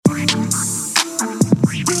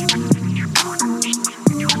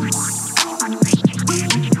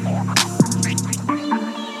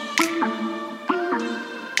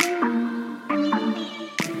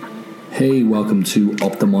Hey, welcome to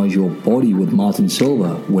Optimize Your Body with Martin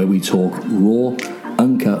Silva, where we talk raw,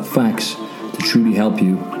 uncut facts to truly help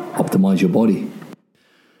you optimize your body.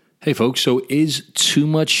 Hey folks, so is too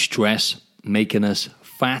much stress making us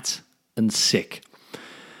fat and sick?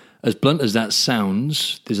 As blunt as that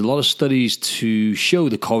sounds, there's a lot of studies to show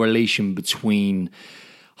the correlation between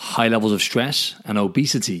high levels of stress and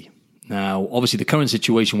obesity. Now, obviously, the current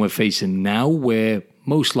situation we're facing now, we're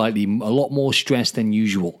most likely a lot more stressed than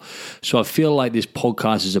usual. So I feel like this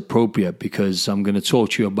podcast is appropriate because I'm going to talk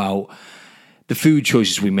to you about the food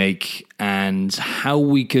choices we make and how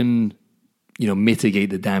we can, mitigate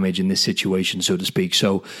the damage in this situation, so to speak.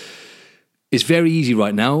 So it's very easy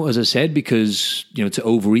right now, as I said, because, to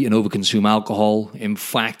overeat and overconsume alcohol. In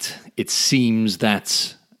fact, it seems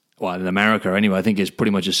that, well, in America anyway, I think it's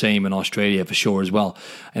pretty much the same in Australia for sure as well.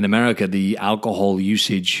 In America, the alcohol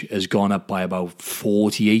usage has gone up by about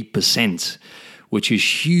 48%, which is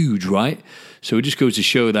huge, right? So it just goes to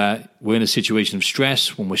show that we're in a situation of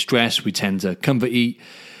stress. When we're stressed, we tend to comfort eat.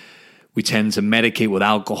 We tend to medicate with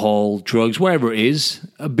alcohol, drugs, wherever it is,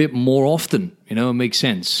 a bit more often. It makes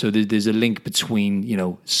sense. So there's a link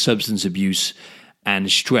between, substance abuse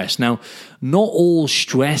and stress. Now, not all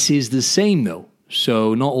stress is the same, though.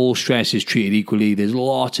 So not all stress is treated equally. There's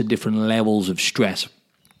lots of different levels of stress.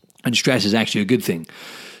 And stress is actually a good thing.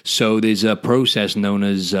 So there's a process known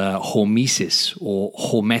as hormesis or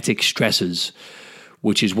hormetic stressors,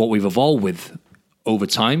 which is what we've evolved with over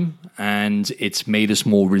time. And it's made us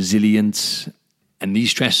more resilient. And these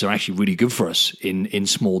stresses are actually really good for us in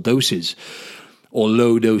small doses, or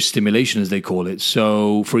low dose stimulation, as they call it.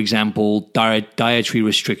 So, for example, dietary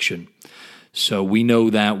restriction. So we know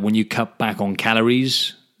that when you cut back on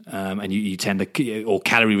calories, and you tend to, or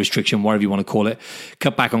calorie restriction, whatever you want to call it,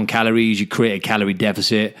 cut back on calories, you create a calorie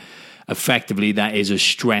deficit. Effectively, that is a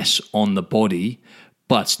stress on the body,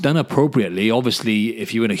 but done appropriately. Obviously,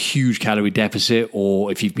 if you're in a huge calorie deficit,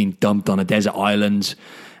 or if you've been dumped on a desert island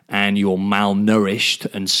and you're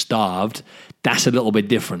malnourished and starved, that's a little bit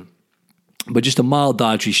different. But just a mild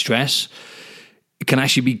dietary stress can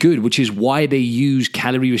actually be good, which is why they use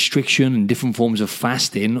calorie restriction and different forms of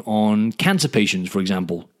fasting on cancer patients, for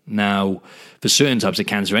example. Now, for certain types of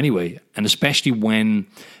cancer anyway, and especially when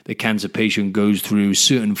the cancer patient goes through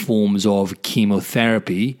certain forms of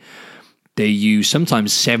chemotherapy, they use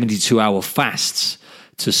sometimes 72-hour fasts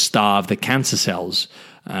to starve the cancer cells,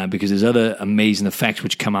 because there's other amazing effects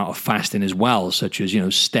which come out of fasting as well, such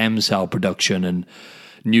as, stem cell production and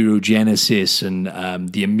neurogenesis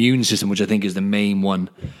and the immune system, which I think is the main one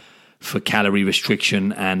for calorie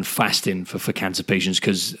restriction and fasting for cancer patients,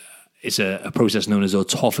 because it's a process known as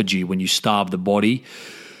autophagy. When you starve the body,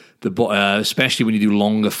 especially when you do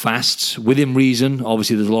longer fasts, within reason.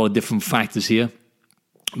 Obviously, there's a lot of different factors here,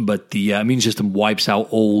 but the immune system wipes out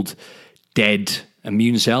old, dead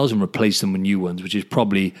immune cells and replaces them with new ones, which is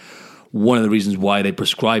probably one of the reasons why they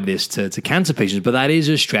prescribe this to cancer patients. But that is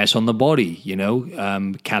a stress on the body,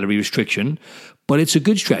 calorie restriction. But it's a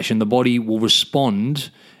good stress, and the body will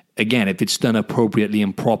respond, again, if it's done appropriately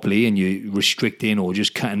and properly, and you're restricting or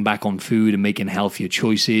just cutting back on food and making healthier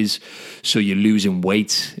choices. So you're losing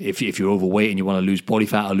weight. If you're overweight and you want to lose body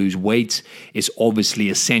fat or lose weight, it's obviously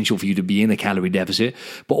essential for you to be in a calorie deficit.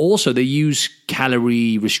 But also they use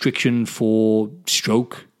calorie restriction for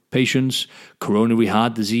stroke patients, coronary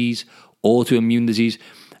heart disease, autoimmune disease.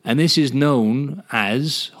 And this is known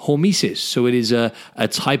as hormesis. So it is a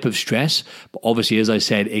type of stress, but obviously, as I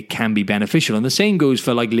said, it can be beneficial. And the same goes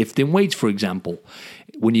for like lifting weights, for example.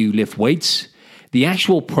 When you lift weights, the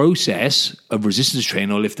actual process of resistance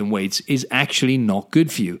training or lifting weights is actually not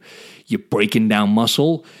good for you. You're breaking down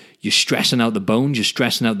muscle, you're stressing out the bones, you're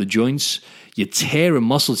stressing out the joints, you're tearing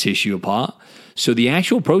muscle tissue apart. So the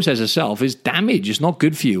actual process itself is damage. It's not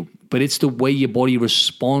good for you, but it's the way your body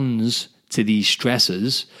responds to these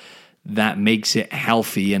stresses that makes it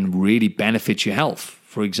healthy and really benefits your health.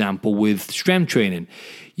 For example, with strength training,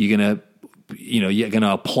 you're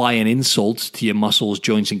gonna apply an insult to your muscles,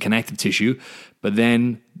 joints, and connective tissue, but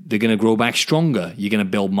then they're gonna grow back stronger. You're gonna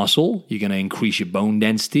build muscle. You're gonna increase your bone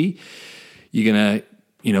density. You're gonna,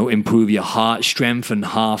 improve your heart strength and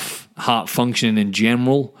heart function in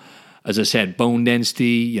general. As I said, bone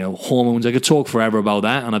density, hormones. I could talk forever about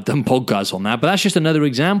that, and I've done podcasts on that. But that's just another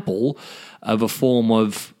example of a form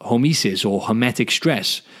of hormesis or hormetic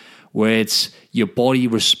stress, where it's your body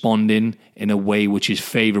responding in a way which is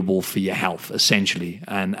favorable for your health, essentially,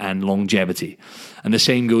 and longevity. And the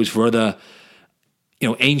same goes for other,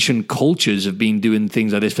 ancient cultures have been doing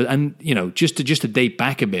things like this. Just to date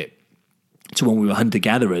back a bit, to when we were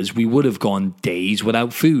hunter-gatherers, we would have gone days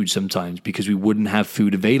without food sometimes because we wouldn't have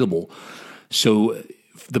food available. So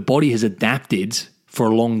the body has adapted for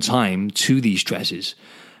a long time to these stresses.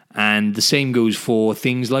 And the same goes for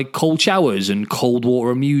things like cold showers and cold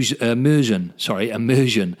water immersion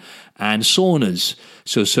and saunas.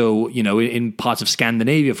 So in parts of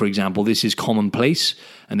Scandinavia, for example, this is commonplace,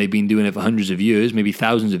 and they've been doing it for hundreds of years, maybe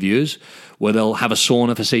thousands of years, where they'll have a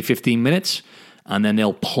sauna for, say, 15 minutes, and then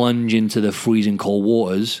they'll plunge into the freezing cold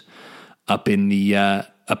waters up in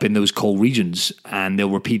those cold regions, and they'll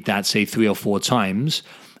repeat that, say, 3 or 4 times.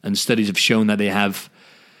 And studies have shown that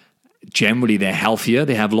generally they're healthier.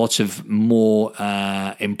 They have lots of more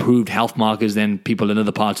improved health markers than people in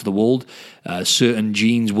other parts of the world. Certain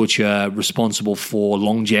genes which are responsible for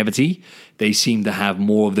longevity, they seem to have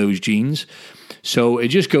more of those genes. So it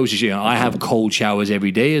just goes to show, I have cold showers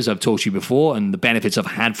every day, as I've told you before, and the benefits I've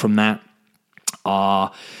had from that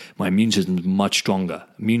are my immune system is much stronger.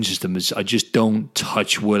 Immune system is, I just don't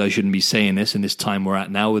touch wood. I shouldn't be saying this in this time we're at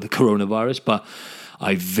now with the coronavirus, but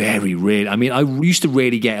I very rarely, I used to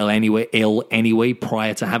rarely get ill anyway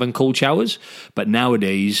prior to having cold showers, but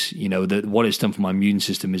nowadays, what it's done for my immune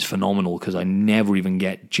system is phenomenal, because I never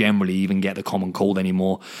generally even get the common cold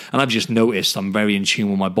anymore. And I've just noticed I'm very in tune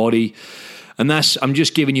with my body. And I'm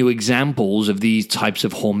just giving you examples of these types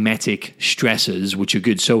of hormetic stressors, which are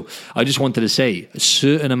good. So I just wanted to say,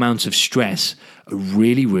 certain amounts of stress are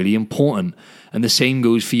really, really important. And the same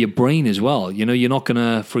goes for your brain as well. You're not going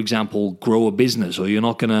to, for example, grow a business, or you're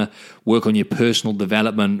not going to work on your personal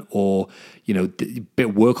development, or,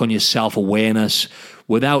 work on your self-awareness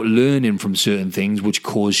without learning from certain things which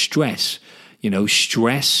cause stress.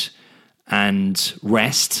 Stress and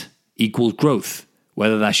rest equals growth,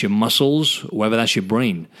 whether that's your muscles, whether that's your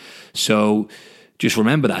brain. So just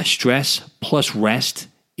remember that stress plus rest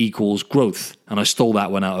equals growth. And I stole that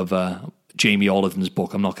one out of Jamie Oliver's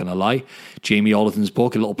book. I'm not going to lie. Jamie Oliver's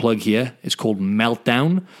book, a little plug here, it's called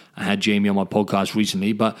Meltdown. I had Jamie on my podcast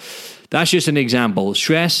recently, but that's just an example.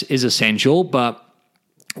 Stress is essential, but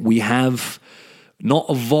we have not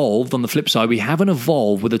evolved. On the flip side, we haven't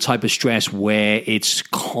evolved with the type of stress where it's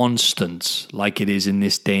constant like it is in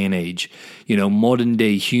this day and age. Modern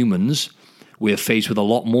day humans, we're faced with a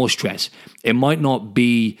lot more stress. It might not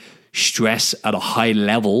be stress at a high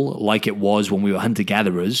level like it was when we were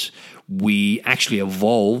hunter-gatherers. We actually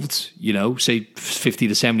evolved, say 50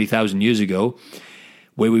 to 70,000 years ago,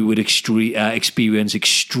 where we would experience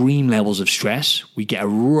extreme levels of stress. We get a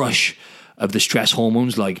rush of the stress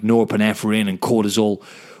hormones like norepinephrine and cortisol,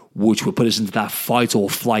 which would put us into that fight or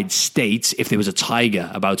flight state if there was a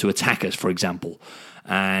tiger about to attack us, for example.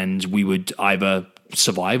 And we would either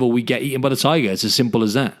survive or we'd get eaten by the tiger. It's as simple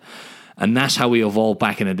as that. And that's how we evolved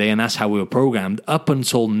back in the day, and that's how we were programmed. Up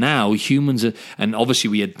until now, humans, and obviously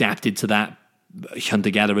we adapted to that,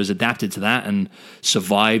 hunter-gatherers adapted to that and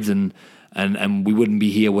survived, and we wouldn't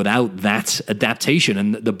be here without that adaptation.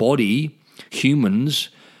 And the body, humans,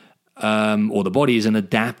 or the body is an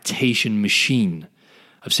adaptation machine.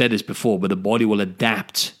 I've said this before, but the body will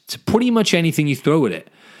adapt to pretty much anything you throw at it.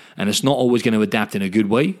 And it's not always going to adapt in a good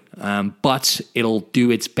way, but it'll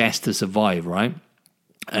do its best to survive, right?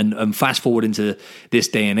 And fast forward into this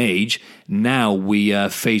day and age, now we are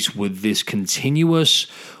faced with this continuous,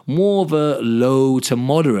 more of a low to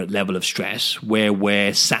moderate level of stress where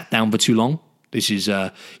we're sat down for too long. This is,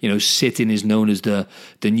 sitting is known as the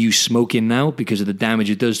new smoking now, because of the damage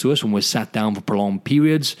it does to us when we're sat down for prolonged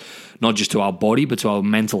periods, not just to our body, but to our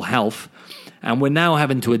mental health. And we're now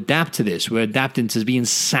having to adapt to this. We're adapting to being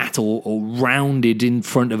sat or rounded in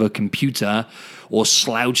front of a computer or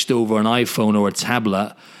slouched over an iPhone or a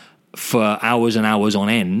tablet for hours and hours on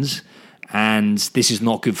ends. And this is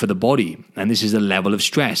not good for the body. And this is a level of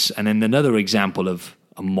stress. And then another example of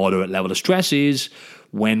a moderate level of stress is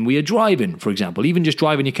when we are driving, for example, even just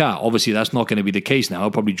driving your car. Obviously, that's not going to be the case now.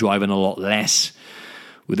 I'm probably driving a lot less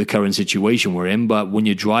with the current situation we're in. But when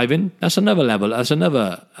you're driving, that's another level. That's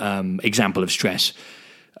another example of stress.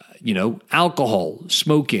 Alcohol,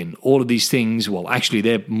 smoking, all of these things. Well, actually,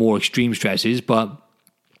 they're more extreme stresses, but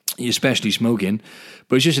especially smoking.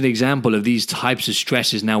 But it's just an example of these types of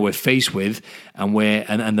stresses now we're faced with, and we're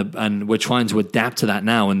trying to adapt to that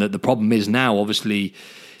now. And the problem is now, obviously,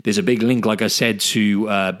 there's a big link, like I said,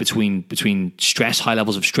 to between stress, high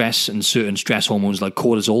levels of stress, and certain stress hormones like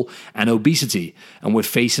cortisol and obesity. And we're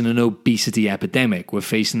facing an obesity epidemic. We're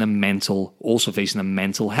facing a mental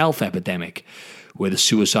health epidemic, where the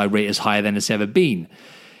suicide rate is higher than it's ever been.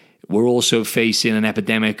 We're also facing an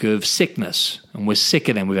epidemic of sickness, and we're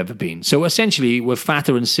sicker than we've ever been. So essentially, we're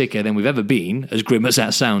fatter and sicker than we've ever been, as grim as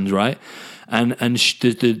that sounds, right? And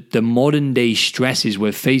the modern day stresses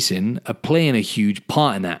we're facing are playing a huge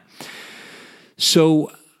part in that.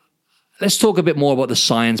 So let's talk a bit more about the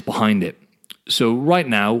science behind it. So right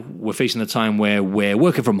now, we're facing a time where we're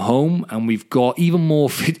working from home and we've got even more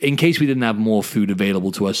food, in case we didn't have more food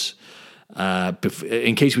available to us,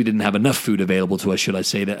 in case we didn't have enough food available to us, should I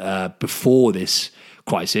say, that before this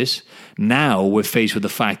crisis. Now we're faced with the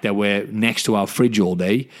fact that we're next to our fridge all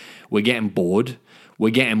day. We're getting bored.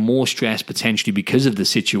 We're getting more stressed potentially because of the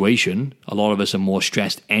situation. A lot of us are more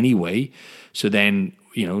stressed anyway. So then,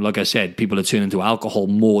 like I said, people are turning to alcohol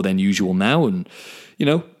more than usual now. And,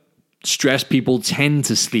 stressed people tend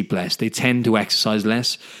to sleep less. They tend to exercise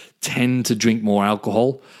less, tend to drink more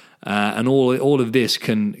alcohol. And all of this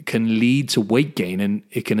can lead to weight gain, and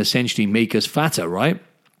it can essentially make us fatter, right?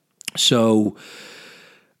 So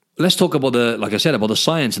let's talk about the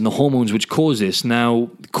science and the hormones which cause this. Now,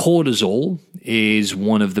 cortisol is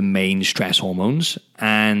one of the main stress hormones,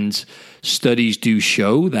 and studies do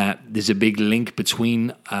show that there's a big link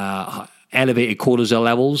between elevated cortisol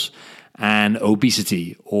levels and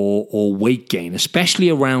obesity or weight gain, especially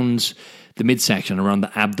around the midsection, around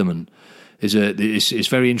the abdomen. It's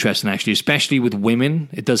very interesting, actually, especially with women.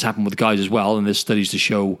 It does happen with guys as well, and there's studies to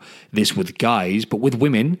show this with guys. But with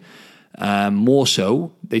women, more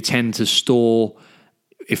so, they tend to store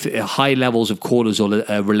high levels of cortisol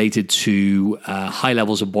are related to high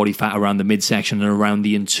levels of body fat around the midsection and around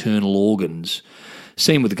the internal organs.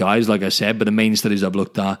 Same with the guys, like I said, but the main studies I've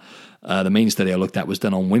looked at, the main study I looked at was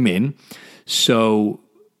done on women. So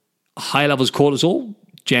high levels of cortisol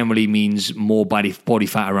generally means more body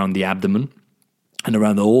fat around the abdomen and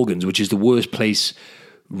around the organs, which is the worst place.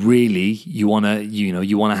 Really, you want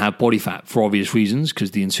to have body fat for obvious reasons, because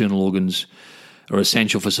the internal organs are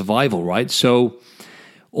essential for survival, right? So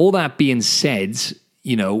all that being said, certain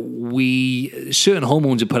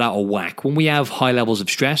hormones are put out of whack. When we have high levels of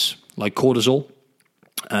stress, like cortisol,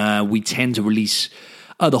 we tend to release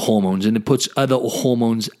other hormones, and it puts other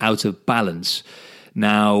hormones out of balance.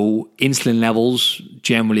 Now, insulin levels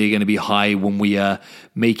generally are going to be high when we are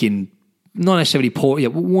making not necessarily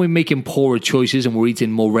when we're making poorer choices and we're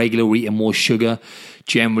eating more regular, we're eating more sugar.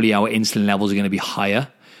 Generally, our insulin levels are going to be higher,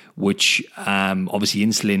 which obviously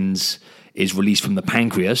insulin is released from the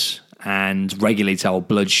pancreas and regulates our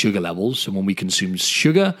blood sugar levels. So when we consume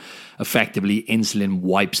sugar, effectively insulin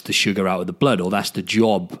wipes the sugar out of the blood, or that's the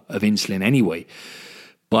job of insulin anyway.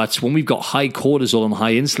 But when we've got high cortisol and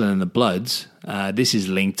high insulin in the blood, this is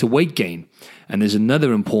linked to weight gain. And there's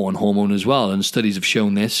another important hormone as well, and studies have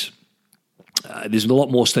shown this. There's a lot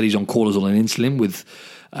more studies on cortisol and insulin with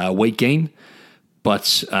weight gain,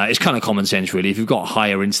 but it's kind of common sense, really. If you've got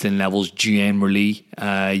higher insulin levels, generally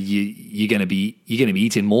you're going to be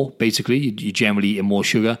eating more. Basically, you're generally eating more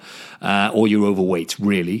sugar, or you're overweight.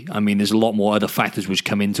 Really, I mean, there's a lot more other factors which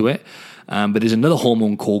come into it. But there's another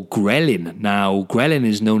hormone called ghrelin. Now, ghrelin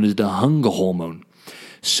is known as the hunger hormone.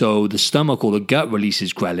 So the stomach or the gut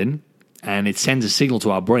releases ghrelin, and it sends a signal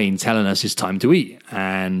to our brain telling us it's time to eat.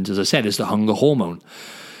 And as I said, it's the hunger hormone.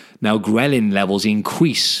 Now, ghrelin levels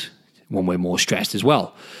increase when we're more stressed as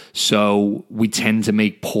well. So we tend to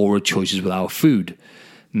make poorer choices with our food.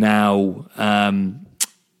 Now, and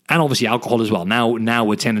obviously alcohol as well. Now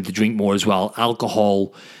we're tending to drink more as well.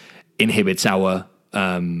 Alcohol inhibits our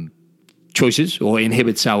choices, or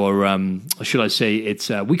inhibits our, should I say,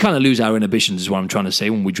 we kind of lose our inhibitions is what I'm trying to say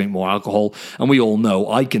when we drink more alcohol. And we all know,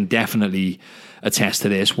 I can definitely attest to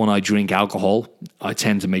this. When I drink alcohol, I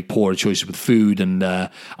tend to make poorer choices with food, and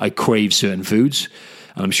I crave certain foods.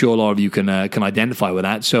 And I'm sure a lot of you can identify with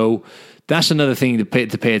that. So that's another thing to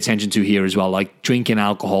pay attention to here as well. Like, drinking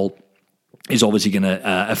alcohol is obviously going to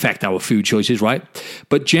affect our food choices, right?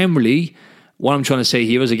 But generally, what I'm trying to say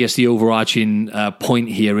here is, I guess the overarching point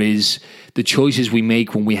here is the choices we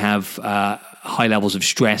make when we have high levels of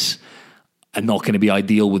stress are not going to be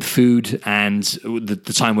ideal with food. And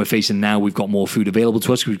the time we're facing now, we've got more food available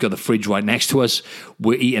to us. We've got the fridge right next to us.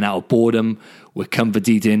 We're eating out of boredom. We're comfort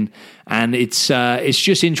eating. And it's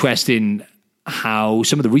just interesting how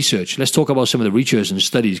some of the research, let's talk about some of the research and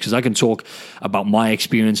studies, because I can talk about my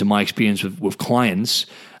experience and my experience with clients.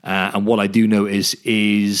 And what I do know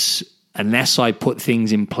is unless I put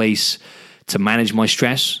things in place to manage my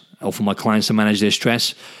stress, or for my clients to manage their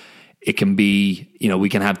stress, it can be, we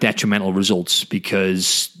can have detrimental results,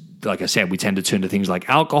 because, like I said, we tend to turn to things like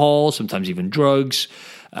alcohol, sometimes even drugs,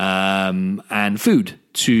 and food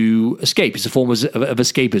to escape. It's a form of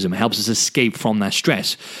escapism. It helps us escape from that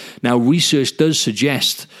stress. Now, research does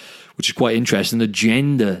suggest, which is quite interesting, a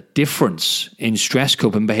gender difference in stress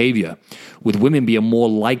coping behavior, with women being more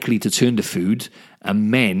likely to turn to food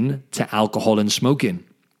and men to alcohol and smoking.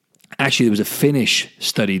 Actually, there was a Finnish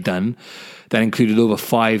study done that included over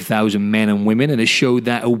 5,000 men and women, and it showed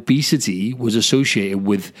that obesity was associated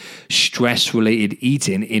with stress-related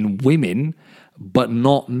eating in women but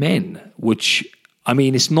not men, which, I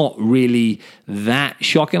mean, it's not really that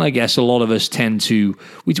shocking. I guess a lot of us tend to,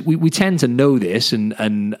 we tend to know this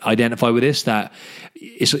and identify with this, that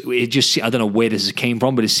it just, I don't know where this came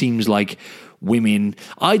from, but it seems like women,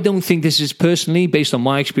 I don't think this is personally, based on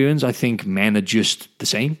my experience, I think men are just the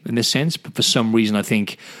same in this sense, but for some reason I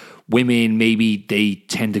think women, maybe they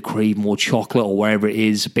tend to crave more chocolate or wherever it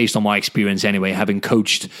is, based on my experience anyway, having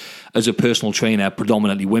coached as a personal trainer,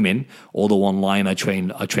 predominantly women, although online I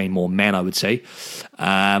train more men, I would say.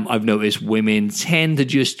 I've noticed women tend to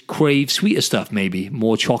just crave sweeter stuff, maybe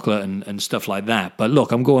more chocolate and stuff like that. But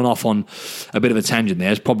look, I'm going off on a bit of a tangent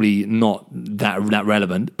there. It's probably not that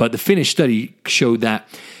relevant. But the Finnish study showed that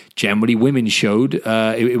generally women showed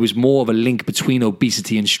it was more of a link between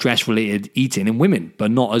obesity and stress-related eating in women, but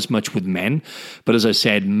not as much with men. But as I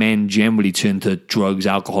said, men generally turn to drugs,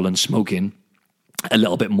 alcohol, and smoking a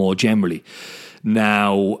little bit more generally.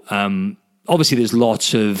 Now, obviously there's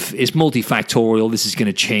it's multifactorial. This is going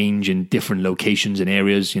to change in different locations and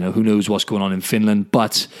areas. You know, who knows what's going on in Finland,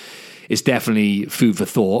 but it's definitely food for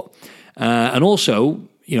thought. And also,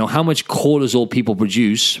 you know, how much cortisol people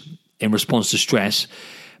produce in response to stress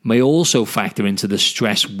may also factor into the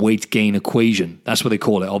stress weight gain equation. That's what they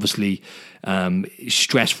call it. Obviously,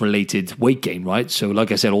 stress-related weight gain, right? So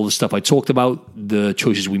like I said, all the stuff I talked about, the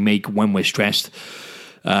choices we make when we're stressed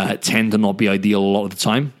tend to not be ideal a lot of the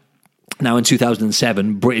time. Now, in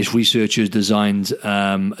 2007, British researchers designed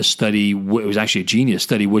a study, it was actually a genius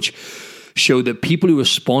study, which showed that people who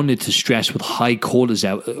responded to stress with high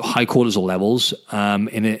cortisol levels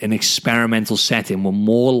in an experimental setting were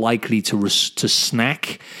more likely to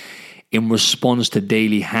snack in response to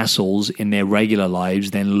daily hassles in their regular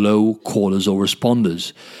lives than low cortisol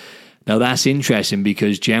responders. Now, that's interesting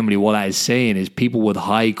because generally what that is saying is people with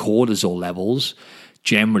high cortisol levels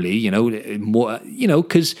generally, you know, more, you know,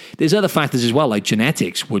 because there's other factors as well, like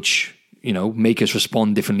genetics, which, you know, make us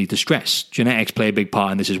respond differently to stress. Genetics play a big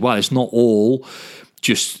part in this as well. It's not all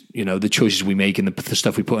just, you know, the choices we make and the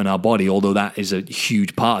stuff we put in our body, although that is a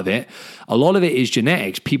huge part of it. A lot of it is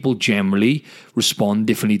genetics. People generally respond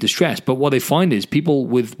differently to stress. But what they find is people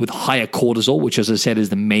with higher cortisol, which, as I said, is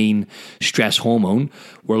the main stress hormone,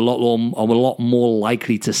 are a lot more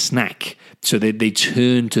likely to snack. So they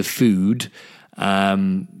turn to food,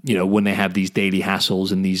 you know, when they have these daily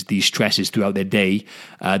hassles and these stresses throughout their day,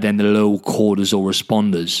 than the low cortisol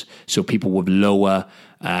responders. So people with lower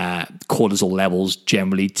cortisol levels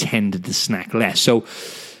generally tend to snack less. So,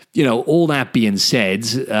 you know, all that being said,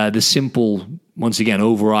 the simple, once again,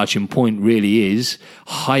 overarching point really is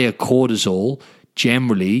higher cortisol,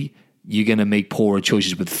 generally, you're going to make poorer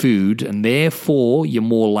choices with food, and therefore you're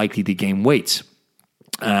more likely to gain weight.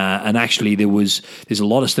 And actually, there's a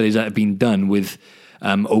lot of studies that have been done with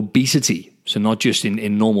obesity. So not just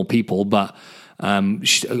in normal people, but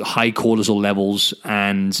high cortisol levels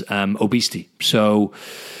and obesity. So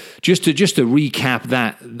just to recap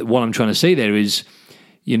that, what I'm trying to say there is,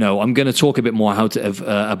 you know, I'm going to talk a bit more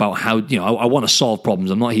about how, you know, I want to solve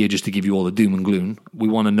problems. I'm not here just to give you all the doom and gloom. We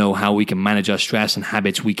want to know how we can manage our stress and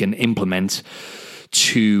habits we can implement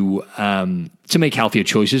to make healthier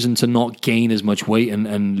choices and to not gain as much weight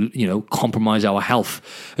and you know, compromise our health,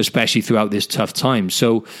 especially throughout this tough time.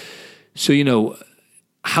 So you know,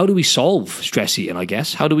 how do we solve stress eating, I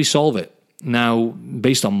guess? How do we solve it? Now,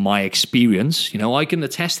 based on my experience, you know, I can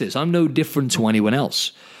attest this. I'm no different to anyone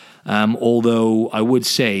else. Although I would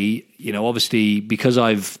say, you know, obviously because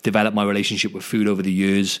I've developed my relationship with food over the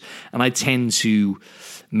years, and I tend to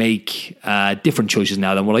make different choices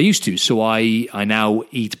now than what I used to. So I now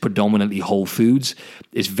eat predominantly whole foods.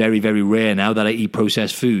 It's very, very rare now that I eat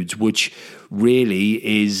processed foods, which really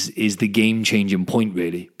is the game-changing point,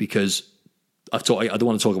 really, because I don't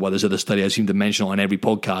want to talk about this other study. I seem to mention it on every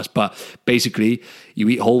podcast, but basically you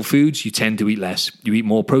eat whole foods, you tend to eat less. You eat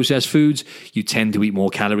more processed foods, you tend to eat more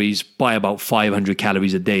calories, by about 500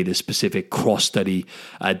 calories a day. The specific cross study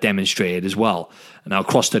demonstrated as well. Now,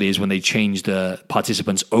 cross study is when they changed the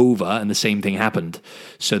participants over and the same thing happened.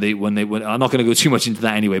 So I'm not going to go too much into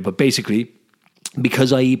that anyway, but basically,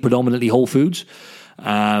 because I eat predominantly whole foods,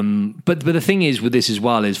 but the thing is with this as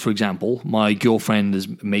well is, for example, my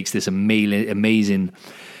girlfriend makes this amazing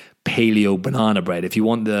paleo banana bread. If you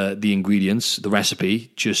want the ingredients, the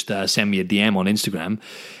recipe, just send me a DM on Instagram.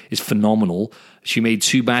 It's phenomenal. She made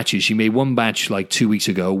 2 batches. She made one batch like 2 weeks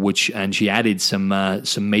ago, and she added some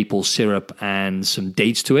maple syrup and some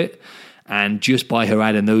dates to it. And just by her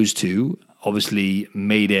adding those two, obviously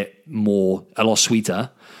made it a lot sweeter.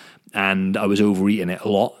 And I was overeating it a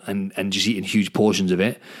lot and just eating huge portions of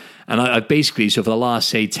it. And I've basically, so for the last,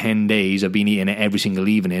 say, 10 days, I've been eating it every single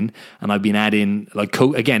evening. And I've been adding, like,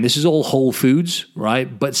 again, this is all whole foods, right?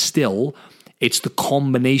 But still, it's the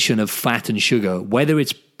combination of fat and sugar, whether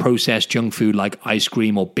it's processed junk food like ice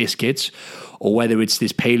cream or biscuits, or whether it's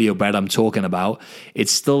this paleo bread I'm talking about,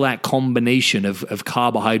 it's still that combination of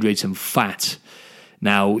carbohydrates and fat.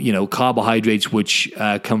 Now, carbohydrates which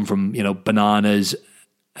come from, bananas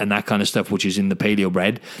and that kind of stuff, which is in the paleo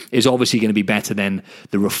bread, is obviously going to be better than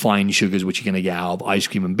the refined sugars, which you're going to get out of ice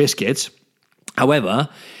cream and biscuits. However,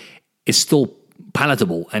 it's still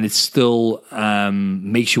palatable and it still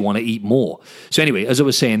makes you want to eat more. So anyway, as I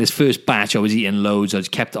was saying, this first batch I was eating loads. I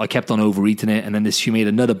kept on overeating it, and then she made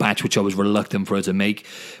another batch which I was reluctant for her to make,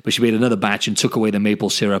 but she made another batch and took away the maple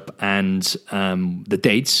syrup and the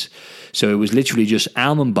dates. So it was literally just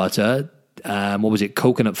almond butter,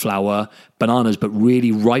 coconut flour, bananas, but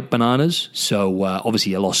really ripe bananas. So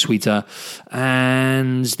obviously a lot sweeter.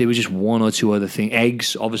 And there was just one or two other things,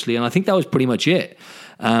 eggs, obviously. And I think that was pretty much it.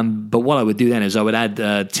 But what I would do then is I would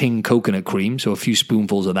add tin coconut cream, so a few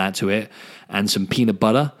spoonfuls of that to it, and some peanut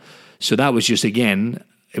butter. So that was just, again,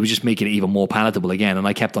 it was just making it even more palatable again, and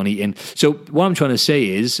I kept on eating. So what I'm trying to say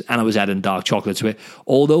is, and I was adding dark chocolate to it,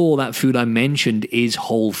 although all that food I mentioned is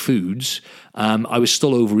whole foods, I was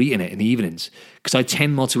still overeating it in the evenings, because I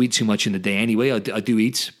tend not to eat too much in the day anyway. I do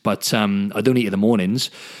eat, but I don't eat in the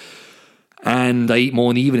mornings. And I eat more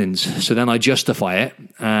in the evenings. So then I justify it.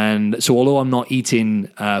 And so although I'm not eating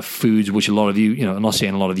foods, which a lot of you, I'm not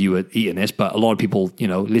saying a lot of you are eating this, but a lot of people,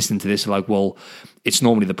 listening to this are like, well, it's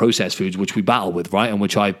normally the processed foods, which we battle with, right? And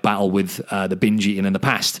which I battle with the binge eating in the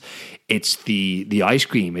past. It's the ice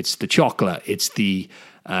cream, it's the chocolate, it's the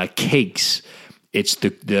cakes, it's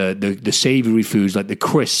the savory foods like the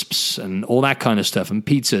crisps and all that kind of stuff, and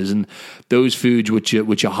pizzas, and those foods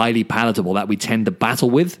which are highly palatable that we tend to battle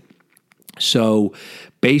with. So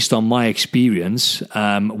based on my experience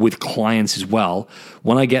with clients as well,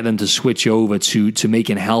 when I get them to switch over to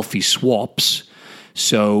making healthy swaps,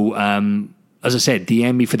 so as I said,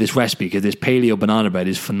 DM me for this recipe, because this paleo banana bread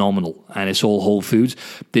is phenomenal and it's all whole foods.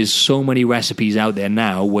 There's so many recipes out there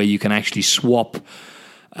now where you can actually swap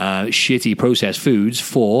shitty processed foods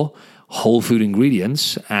for whole food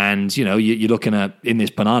ingredients, and you're looking at, in this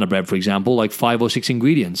banana bread, for example, like 5 or 6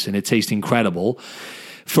 ingredients, and it tastes incredible.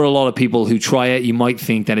 For a lot of people who try it, you might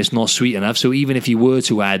think that it's not sweet enough. So even if you were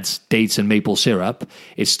to add dates and maple syrup,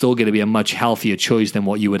 it's still going to be a much healthier choice than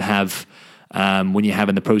what you would have when you're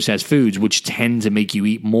having the processed foods, which tend to make you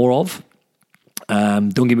eat more of.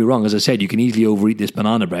 Don't get me wrong, as I said, you can easily overeat this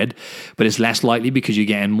banana bread, but it's less likely because you're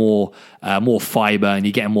getting more fiber and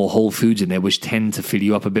you're getting more whole foods in there, which tend to fill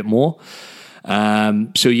you up a bit more.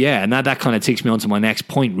 So yeah, and that kind of takes me on to my next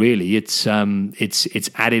point. Really, it's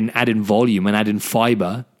adding volume and adding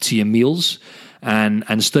fiber to your meals,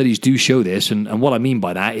 and studies do show this. And what I mean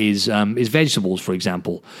by that is vegetables, for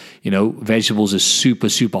example. Vegetables are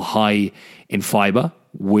super high in fiber,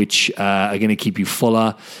 which are going to keep you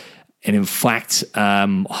fuller. And in fact,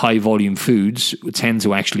 high volume foods tend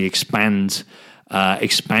to actually expand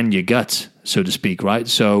your gut, so to speak, right?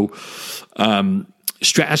 So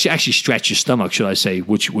actually stretch your stomach, should I say,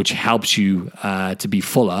 which helps you to be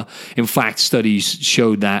fuller. In fact, studies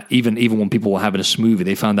showed that even when people were having a smoothie,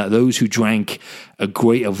 they found that those who drank a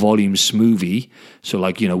greater volume smoothie, so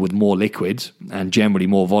like, with more liquid and generally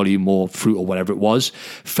more volume, more fruit or whatever it was,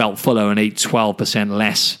 felt fuller and ate 12%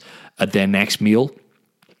 less at their next meal.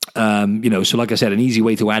 So like I said, an easy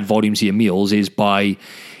way to add volume to your meals is by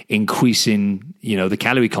increasing, the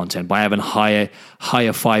calorie content, by having higher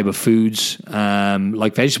fiber foods,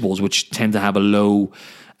 like vegetables, which tend to have a low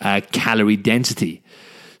calorie density.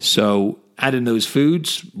 So adding those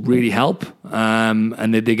foods really help,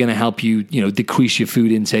 and they're going to help you, decrease your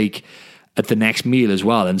food intake at the next meal as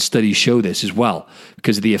well. And studies show this as well,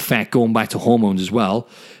 because of the effect, going back to hormones as well,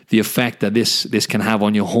 the effect that this can have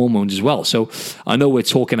on your hormones as well. So I know we're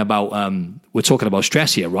talking about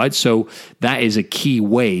stress here, right? So that is a key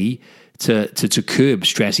way to curb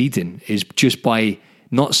stress eating, is just by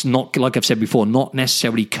not like I've said before, not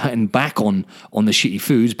necessarily cutting back on the shitty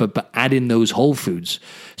foods, but add in those whole foods.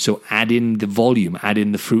 So add in the volume, add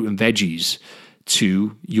in the fruit and veggies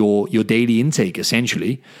to your daily intake,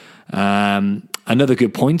 essentially. Another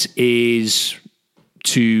good point is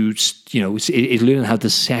is learning how to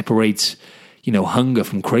separate, hunger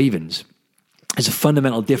from cravings. There's a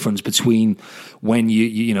fundamental difference between when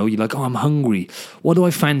you're like, oh, I'm hungry. What do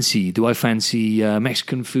I fancy? Do I fancy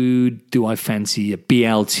Mexican food? Do I fancy a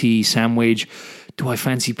BLT sandwich? Do I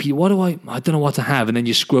fancy pizza? I don't know what to have. And then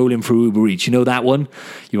you're scrolling through Uber Eats. You know that one?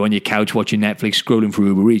 You're on your couch watching Netflix, scrolling through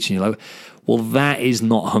Uber Eats, and you're like, Well, that is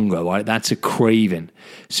not hunger, right? That's a craving.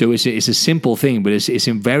 So it's a simple thing, but it's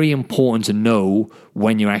very important to know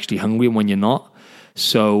when you're actually hungry and when you're not.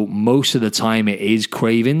 So most of the time it is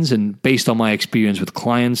cravings, and based on my experience with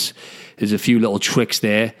clients, there's a few little tricks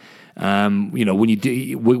there. When you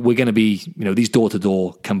do, we're going to be, these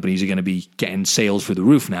door-to-door companies are going to be getting sales through the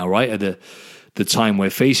roof now, right? At the time we're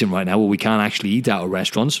facing right now, where we can't actually eat out of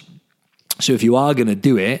restaurants. So if you are going to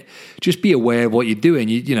do it, just be aware of what you're doing.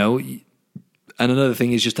 And another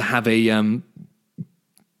thing is just to have is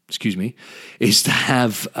to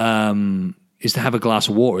have a glass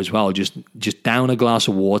of water as well. Just down a glass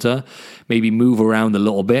of water, maybe move around a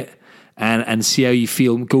little bit and see how you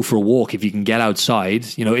feel. Go for a walk if you can get outside.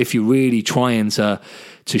 If you're really trying to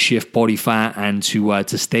shift body fat and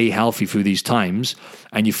to stay healthy through these times,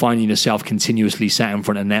 and you're finding yourself continuously sat in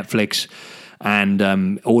front of Netflix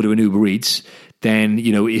and ordering Uber Eats, then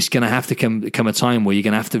it's going to have to come a time where you're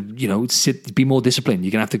going to have to be more disciplined.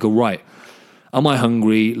 You're going to have to go, right, am I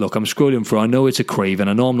hungry? Look, I'm scrolling through. I know it's a craving.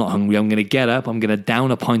 I know I'm not hungry. I'm going to get up. I'm going to down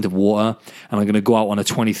a pint of water, and I'm going to go out on a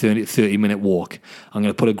 20, 30-minute walk. I'm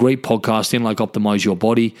going to put a great podcast in, like Optimize Your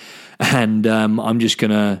Body, and I'm just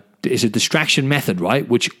going to... It's a distraction method, right?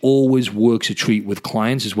 Which always works a treat with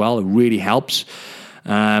clients as well. It really helps.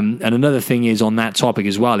 And another thing is on that topic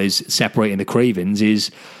as well is separating the cravings is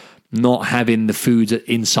not having the foods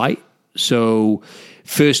in sight. So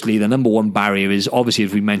firstly, the number one barrier is obviously,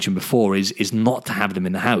 as we mentioned before, is not to have them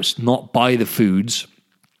in the house, not buy the foods,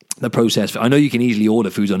 the processed. I know you can easily order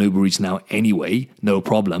foods on Uber Eats now anyway, no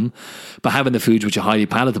problem. But having the foods which are highly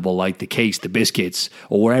palatable, like the cakes, the biscuits,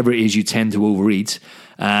 or wherever it is you tend to overeat,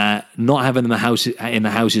 not having them in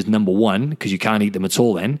the house is number one, because you can't eat them at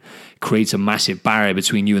all then. Creates a massive barrier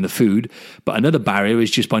between you and the food. But another barrier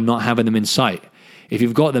is just by not having them in sight. If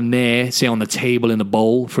you've got them there, say on the table in a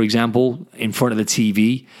bowl, for example, in front of the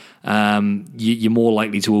TV, you're more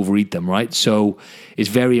likely to overeat them, right? So it's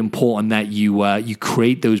very important that you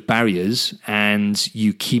create those barriers and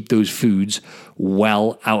you keep those foods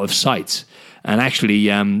well out of sight. And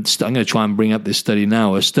actually, I'm going to try and bring up this study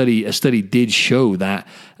now. A study did show that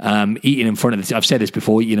eating in front of the... I've said this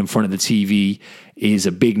before, eating in front of the TV is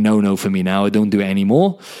a big no-no for me now. I don't do it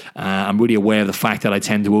anymore. I'm really aware of the fact that I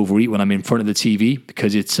tend to overeat when I'm in front of the TV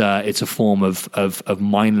because it's a form of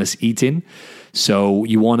mindless eating. So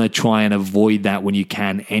you want to try and avoid that when you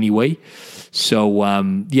can anyway. So,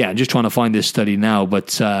 I'm just trying to find this study now.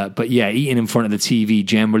 But yeah, eating in front of the TV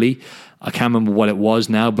generally... I can't remember what it was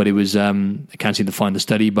now, but it was, I can't seem to find the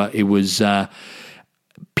study, but it was,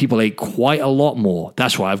 people ate quite a lot more.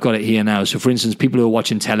 That's why I've got it here now. So for instance, people who are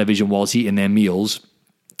watching television whilst eating their meals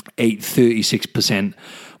ate 36%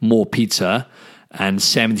 more pizza and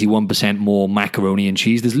 71% more macaroni and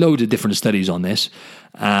cheese. There's loads of different studies on this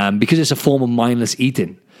because it's a form of mindless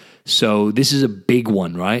eating. So this is a big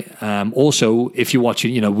one, right? Also, if you're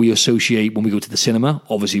watching, we associate when we go to the cinema,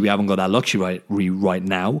 obviously we haven't got that luxury right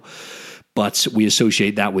now, but we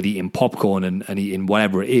associate that with eating popcorn and eating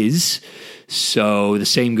whatever it is. So the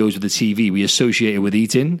same goes with the TV. We associate it with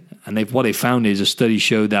eating. And what they found is a study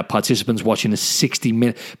showed that participants watching a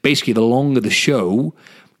 60-minute, basically the longer the show,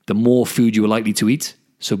 the more food you are likely to eat.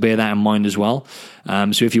 So bear that in mind as well.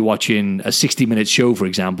 So if you're watching a 60-minute show, for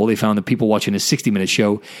example, they found that people watching a 60-minute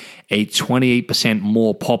show ate 28%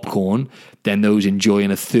 more popcorn than those enjoying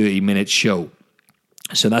a 30-minute show.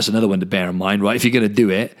 So that's another one to bear in mind, right? If you're going to do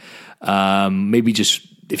it, maybe just,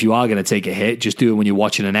 if you are going to take a hit, just do it when you're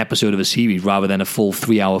watching an episode of a series rather than a full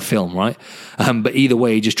 3-hour film, right? But either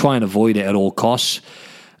way, just try and avoid it at all costs.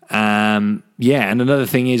 And another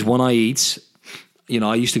thing is when I eat...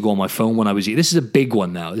 I used to go on my phone when I was eating. This is a big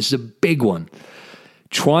one now. This is a big one.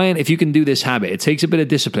 If you can do this habit, it takes a bit of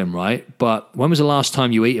discipline, right? But when was the last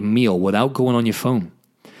time you ate a meal without going on your phone?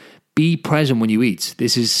 Be present when you eat.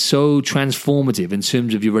 This is so transformative in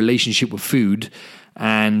terms of your relationship with food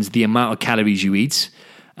and the amount of calories you eat,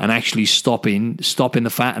 and actually stopping the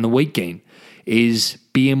fat and the weight gain is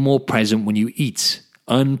being more present when you eat,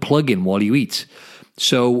 unplugging while you eat.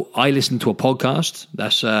 So I listen to a podcast.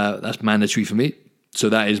 That's mandatory for me. So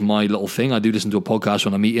that is my little thing. I do listen to a podcast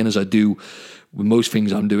when I'm eating, as I do with most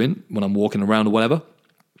things I'm doing when I'm walking around or whatever.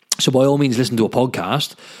 So by all means, listen to a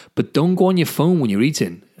podcast, but don't go on your phone when you're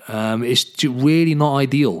eating. It's really not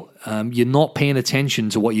ideal. You're not paying attention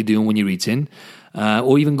to what you're doing when you're eating,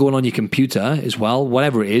 or even going on your computer as well,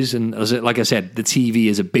 whatever it is. And like I said, the TV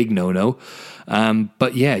is a big no-no.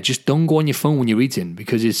 But yeah, just don't go on your phone when you're eating,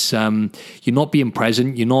 because it's you're not being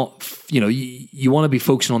present. You're not, you want to be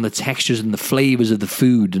focusing on the textures and the flavors of the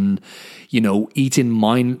food, and eating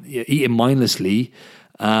mindlessly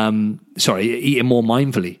eating more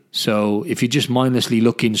mindfully. So if you're just mindlessly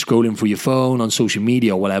scrolling through your phone on social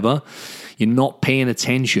media or whatever, you're not paying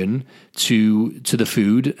attention to the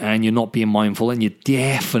food, and you're not being mindful, and you're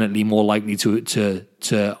definitely more likely to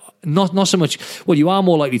not so much. Well, you are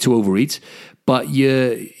more likely to overeat, but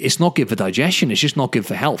it's not good for digestion. It's just not good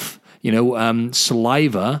for health.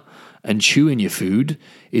 Saliva and chewing your food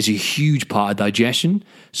is a huge part of digestion.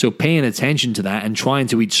 So paying attention to that and trying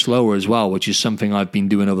to eat slower as well, which is something I've been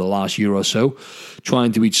doing over the last year or so.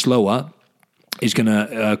 Trying to eat slower is going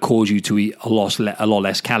to cause you to eat a lot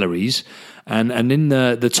less calories. And in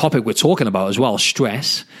the topic we're talking about as well,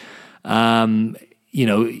 stress,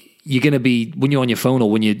 you're going to be, when you're on your phone or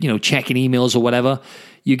when you're checking emails or whatever,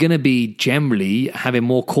 you're going to be generally having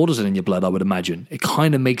more cortisol in your blood, I would imagine. It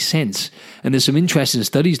kind of makes sense. And there's some interesting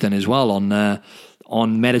studies done as well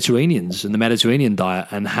on Mediterraneans and the Mediterranean diet,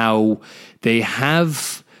 and how they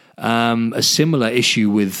have a similar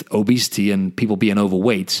issue with obesity and people being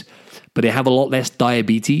overweight, but they have a lot less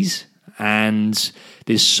diabetes. And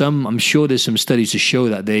I'm sure there's some studies to show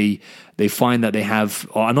that they find that they have,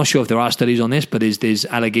 or I'm not sure if there are studies on this, but there's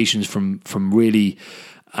allegations from really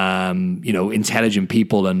intelligent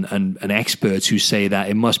people and experts who say that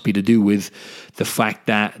it must be to do with the fact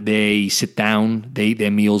that they sit down, they eat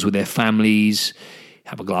their meals with their families,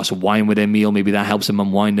 have a glass of wine with their meal. Maybe that helps them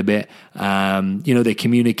unwind a bit. They're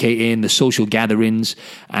communicating, the social gatherings,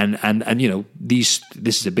 and this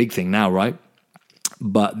is a big thing now, right?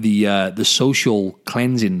 But the social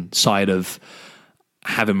cleansing side of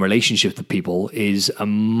having relationships with people is a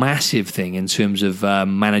massive thing in terms of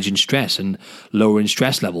managing stress and lowering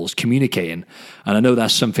stress levels, communicating. And I know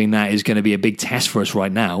that's something that is going to be a big test for us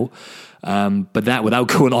right now. But that, without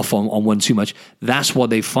going off on one too much, that's what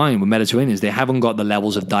they find with Mediterraneans. They haven't got the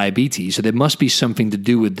levels of diabetes. So there must be something to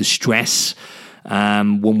do with the stress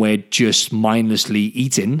when we're just mindlessly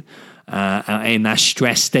eating. In that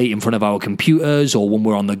stress state in front of our computers, or when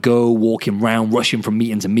we're on the go, walking around, rushing from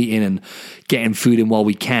meeting to meeting and getting food in while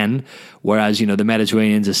we can. Whereas, the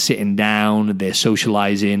Mediterraneans are sitting down, they're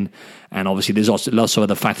socializing, and obviously there's also lots of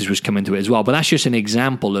other factors which come into it as well. But that's just an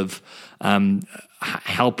example of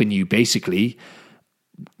helping you basically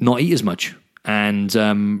not eat as much and,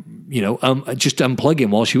 just unplugging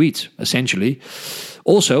whilst you eat, essentially.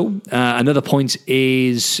 Also, another point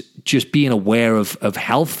is just being aware of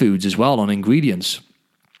health foods as well, on ingredients.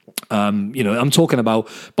 I'm talking about,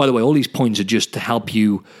 by the way, all these points are just to help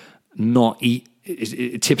you not eat,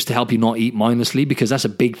 tips to help you not eat mindlessly, because that's a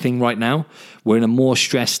big thing right now. We're in a more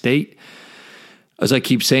stressed state. As I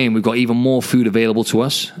keep saying, we've got even more food available to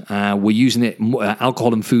us. We're using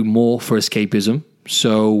alcohol and food more for escapism.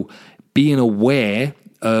 So being aware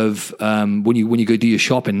of when you go do your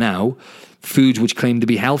shopping now, foods which claim to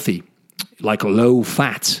be healthy, like low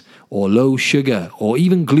fat or low sugar or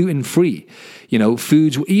even gluten-free,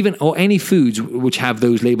 foods, or any foods which have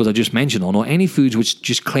those labels I just mentioned on, or any foods which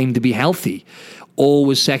just claim to be healthy.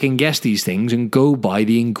 Always second guess these things and go by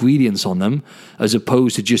the ingredients on them, as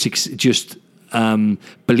opposed to just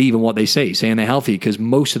believe in what they say, saying they're healthy, because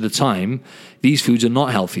most of the time these foods are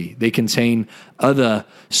not healthy. They contain other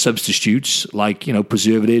substitutes like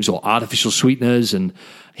preservatives or artificial sweeteners and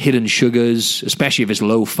hidden sugars, especially if it's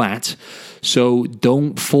low fat. So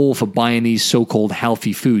don't fall for buying these so-called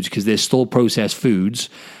healthy foods, because they're still processed foods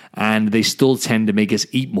and they still tend to make us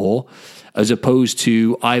eat more, as opposed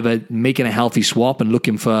to either making a healthy swap and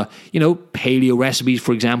looking for paleo recipes,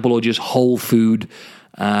 for example, or just whole food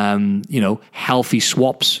healthy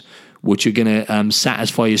swaps, which are going to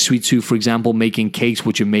satisfy your sweet tooth, for example, making cakes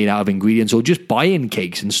which are made out of ingredients, or just buying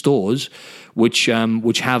cakes in stores which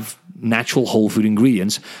have natural whole food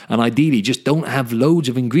ingredients, and ideally just don't have loads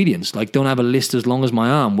of ingredients, like don't have a list as long as my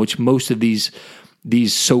arm, which most of these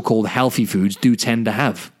so-called healthy foods do tend to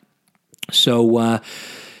have. So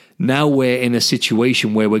now we're in a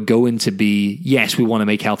situation where we're going to be, yes, we want to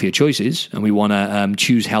make healthier choices and we want to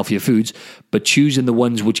choose healthier foods, but choosing the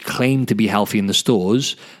ones which claim to be healthy in the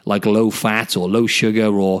stores, like low fat or low sugar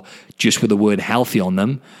or just with the word healthy on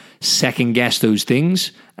them, second guess those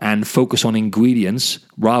things and focus on ingredients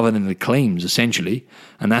rather than the claims, essentially.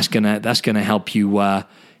 And that's gonna help you,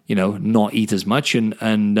 not eat as much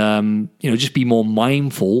and just be more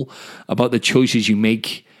mindful about the choices you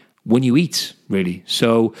make when you eat, really.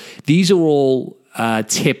 So these are all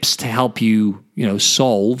tips to help you,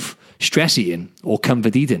 solve stress eating or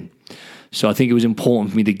comfort eating. So I think it was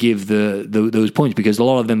important for me to give those points, because a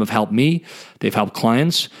lot of them have helped me, they've helped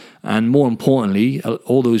clients, and more importantly,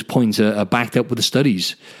 all those points are backed up with the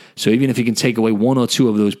studies. So even if you can take away one or two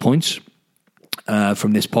of those points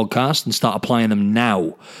from this podcast and start applying them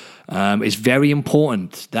now, It's very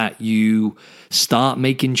important that you start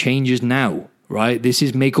making changes now, right? This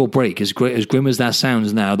is make or break. As grim as that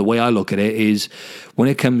sounds now, the way I look at it is when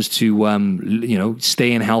it comes to,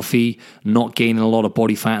 staying healthy, not gaining a lot of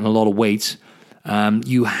body fat and a lot of weight,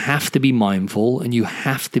 you have to be mindful and you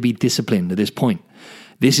have to be disciplined at this point.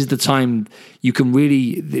 This is the time you can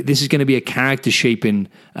really, this is going to be a character shaping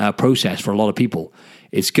process for a lot of people.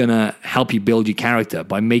 It's going to help you build your character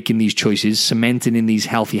by making these choices, cementing in these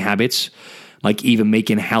healthy habits, like even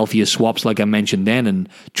making healthier swaps, like I mentioned then, and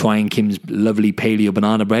trying Kim's lovely paleo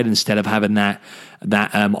banana bread instead of having that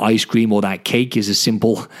ice cream or that cake is a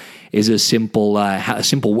small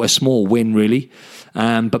win, really.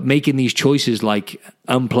 But making these choices like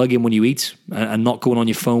unplugging when you eat and not going on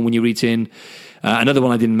your phone when you're eating. Another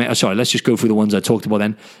one I didn't mention. Sorry, let's just go through the ones I talked about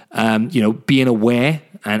then. Being aware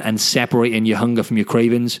and separating your hunger from your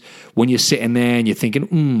cravings. When you're sitting there and you're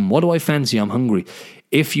thinking, what do I fancy? I'm hungry.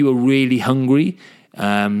 If you were really hungry,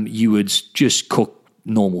 you would just cook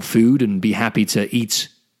normal food and be happy to eat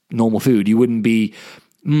normal food. You wouldn't be,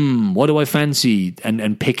 what do I fancy?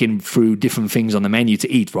 And picking through different things on the menu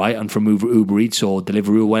to eat, right? And from Uber Eats or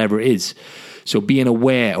Deliveroo or whatever it is. So being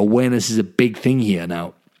aware, awareness is a big thing here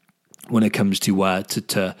now when it comes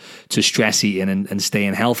to stress eating and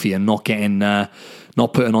staying healthy and not getting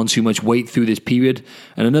not putting on too much weight through this period.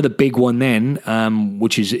 And another big one then,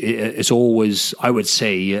 which is it's always, I would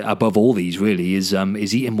say, above all these really, is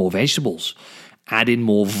eating more vegetables, adding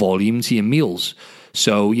more volume to your meals.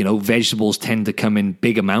 So, vegetables tend to come in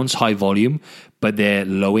big amounts, high volume, but they're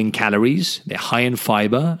low in calories, they're high in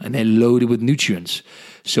fiber, and they're loaded with nutrients.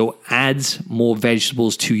 So add more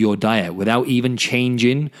vegetables to your diet without even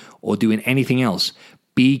changing or doing anything else.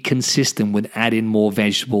 Be consistent with adding more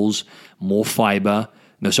vegetables, more fiber.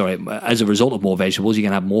 As a result of more vegetables, you're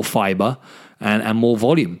going to have more fiber and more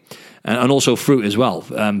volume. And also fruit as well.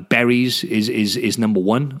 Berries is number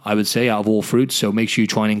one, I would say, out of all fruits. So make sure you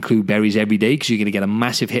try and include berries every day because you're going to get a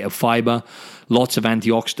massive hit of fiber, lots of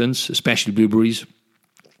antioxidants, especially blueberries.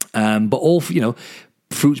 But all,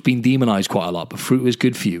 fruit's been demonized quite a lot, but fruit is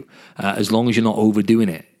good for you as long as you're not overdoing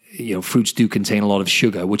it. Fruits do contain a lot of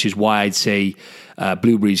sugar, which is why I'd say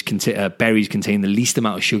berries contain the least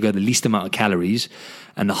amount of sugar, the least amount of calories,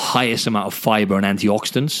 and the highest amount of fiber and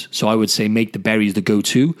antioxidants. So I would say make the berries the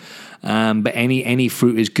go-to. But any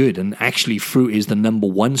fruit is good, and actually fruit is the number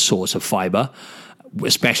one source of fiber,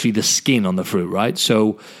 especially the skin on the fruit, right?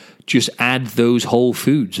 So just add those whole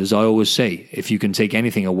foods, as I always say, if you can take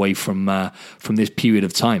anything away from this period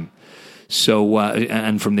of time. So,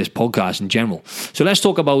 and from this podcast in general. So let's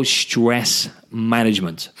talk about stress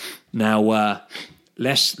management. Now,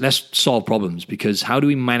 let's solve problems, because how do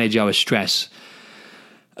we manage our stress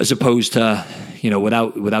as opposed to,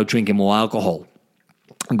 without drinking more alcohol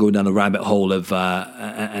and going down a rabbit hole of,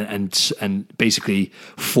 and basically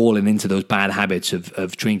falling into those bad habits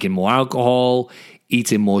of drinking more alcohol,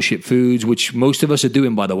 eating more shit foods, which most of us are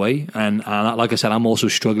doing, by the way. And like I said, I'm also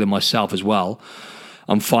struggling myself as well.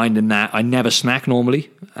 I'm finding that I never snack normally,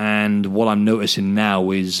 and what I'm noticing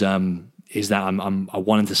now is that I'm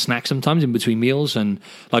wanting to snack sometimes in between meals, and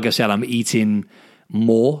like I said, I'm eating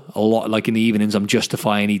more a lot. Like in the evenings, I'm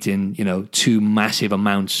justifying eating 2 massive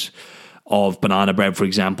amounts of banana bread, for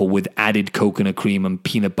example, with added coconut cream and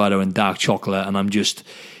peanut butter and dark chocolate, and I'm just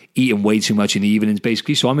eating way too much in the evenings,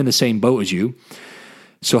 basically. So I'm in the same boat as you.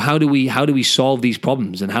 So how do we solve these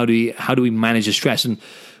problems, and how do we manage the stress? And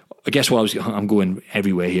I guess I'm going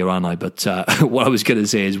everywhere here, aren't I? But what I was going to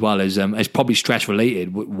say as well is it's probably stress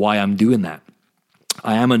related. Why I'm doing that,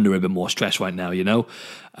 I am under a bit more stress right now.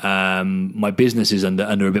 My business is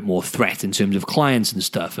under a bit more threat in terms of clients and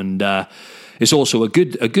stuff, and it's also a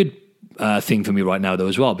good thing for me right now though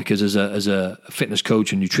as well, because as a fitness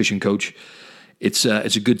coach and nutrition coach, it's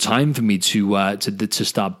a good time for me to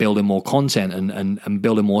start building more content and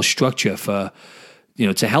building more structure for.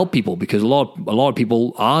 To help people, because a lot of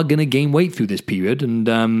people are going to gain weight through this period, and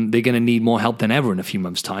they're going to need more help than ever in a few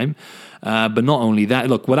months' time. But not only that,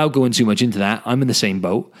 look, without going too much into that, I'm in the same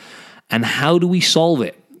boat. And how do we solve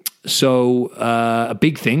it? So a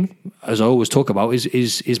big thing, as I always talk about,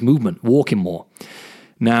 is movement, walking more.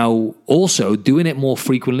 Now, also doing it more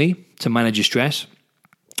frequently to manage your stress.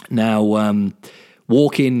 Now,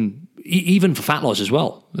 walking. Even for fat loss as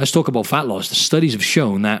well. Let's talk about fat loss. The studies have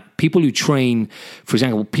shown that people who train, for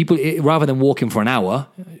example, rather than walking for an hour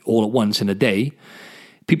all at once in a day,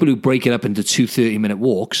 people who break it up into 2 30-minute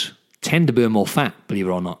walks tend to burn more fat, believe it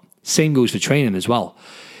or not. Same goes for training as well.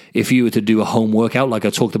 if you were to do a home workout like I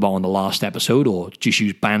talked about on the last episode, or just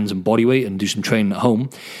use bands and body weight and do some training at home,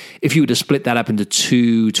 if you were to split that up into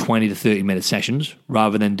 2 20 to 30 minute sessions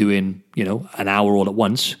rather than doing, an hour all at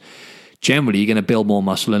once, generally you're going to build more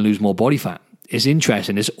muscle and lose more body fat. It's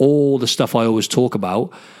interesting. It's all the stuff I always talk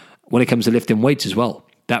about when it comes to lifting weights as well.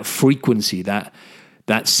 That frequency, that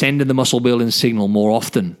sending the muscle building signal more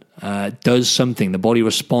often does something. The body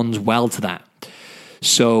responds well to that.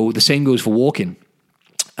 So the same goes for walking.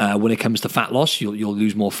 When it comes to fat loss, you'll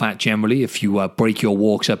lose more fat generally if you break your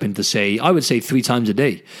walks up into, I would say 3 times a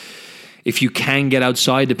day. If you can get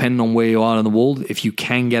outside, depending on where you are in the world, if you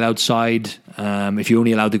can get outside, if you're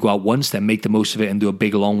only allowed to go out once, then make the most of it and do a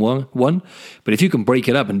big long one. But if you can break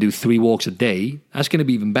it up and do 3 walks a day, that's going to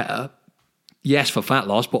be even better. Yes, for fat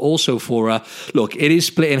loss, but also for, look, it is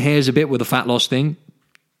splitting hairs a bit with the fat loss thing.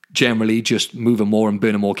 Generally, just moving more and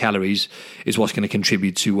burning more calories is what's going to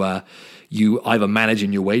contribute to you either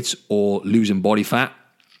managing your weights or losing body fat,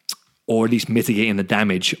 or at least mitigating the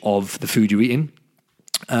damage of the food you're eating.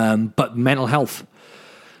 But mental health,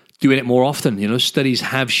 doing it more often. Studies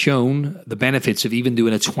have shown the benefits of even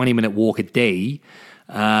doing a 20-minute walk a day,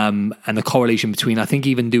 and the correlation between, I think,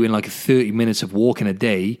 even doing like 30 minutes of walking a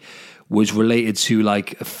day was related to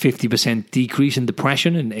like a 50% decrease in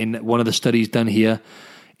depression in one of the studies done here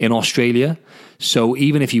in Australia. So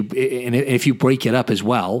even if you break it up as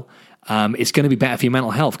well, it's going to be better for your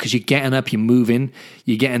mental health, because you're getting up, you're moving,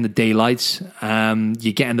 you're getting the daylight,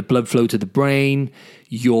 you're getting the blood flow to the brain,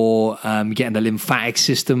 you're getting the lymphatic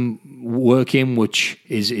system working, which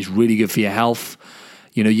is really good for your health.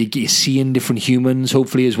 You're seeing different humans,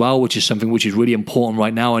 hopefully, as well, which is something which is really important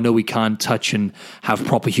right now. I know we can't touch and have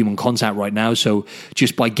proper human contact right now, so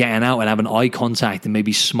just by getting out and having eye contact and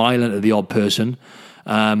maybe smiling at the odd person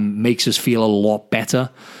makes us feel a lot better.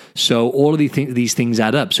 So all of these things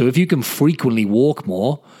add up. So if you can frequently walk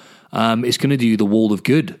more, it's going to do you the world of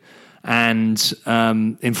good. And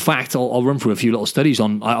in fact, I'll run through a few little studies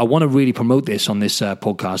on. I want to really promote this on this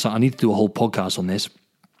podcast. I need to do a whole podcast on this.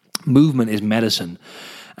 Movement is medicine,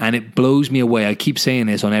 and it blows me away. I keep saying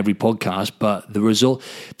this on every podcast, but the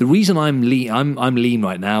reason I'm lean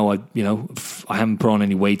right now. I haven't put on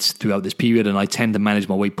any weights throughout this period, and I tend to manage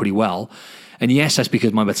my weight pretty well. And yes, that's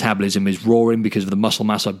because my metabolism is roaring because of the muscle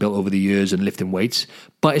mass I've built over the years and lifting weights.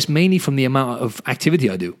 But it's mainly from the amount of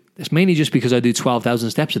activity I do. It's mainly just because I do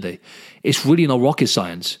 12,000 steps a day. It's really not rocket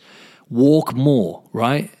science. Walk more,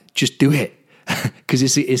 right? Just do it.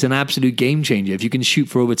 Because it's an absolute game changer. If you can shoot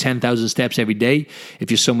for over 10,000 steps every day,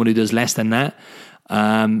 if you're someone who does less than that,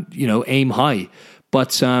 aim high.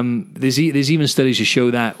 But there's even studies to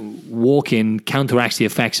show that walking counteracts the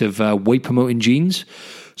effects of weight promoting genes.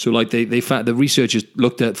 So like they found, the researchers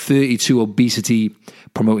looked at 32 obesity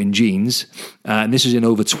promoting genes, and this is in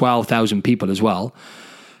over 12,000 people as well.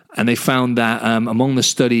 And they found that among the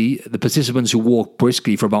study, the participants who walked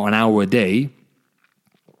briskly for about an hour a day,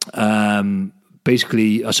 what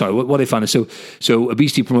they found is so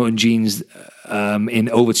obesity promoting genes in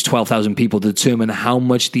over 12,000 people determine how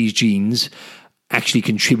much these genes actually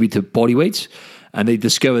contribute to body weight. And they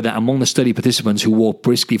discovered that among the study participants who walked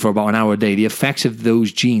briskly for about an hour a day, the effects of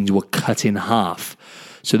those genes were cut in half.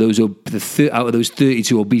 So out of those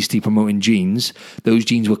 32 obesity promoting genes, those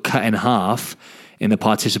genes were cut in half in the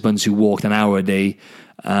participants who walked an hour a day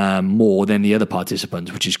more than the other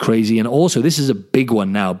participants, which is crazy. And also, this is a big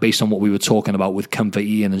one now based on what we were talking about with comfort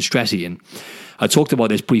eating and stress eating. I talked about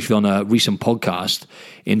this briefly on a recent podcast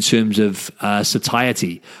in terms of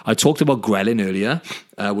satiety. I talked about ghrelin earlier,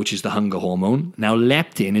 which is the hunger hormone. Now,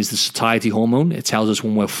 leptin is the satiety hormone. It tells us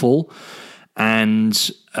when we're full.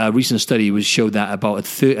 And a recent study showed that about I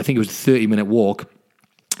think it was a 30-minute walk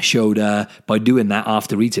showed by doing that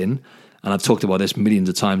after eating. And I've talked about this millions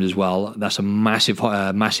of times as well. That's a massive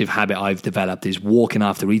habit I've developed, is walking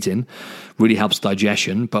after eating. Really helps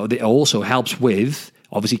digestion, but it also helps with,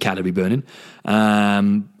 obviously, calorie burning,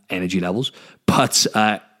 energy levels. But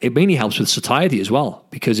it mainly helps with satiety as well,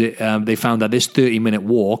 because they found that this 30-minute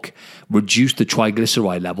walk reduced the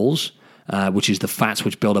triglyceride levels, which is the fats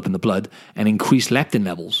which build up in the blood, and increased leptin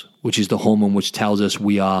levels, which is the hormone which tells us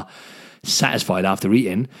we are satisfied after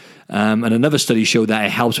eating. And another study showed that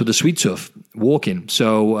it helps with the sweet tooth, walking.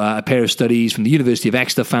 So a pair of studies from the University of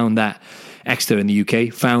Exeter in the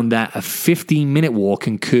UK found that a 15-minute walk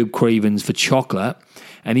can curb cravings for chocolate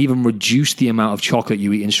and even reduce the amount of chocolate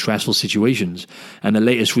you eat in stressful situations. And the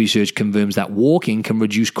latest research confirms that walking can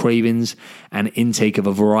reduce cravings and intake of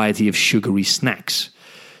a variety of sugary snacks.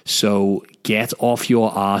 So get off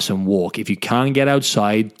your ass and walk. If you can't get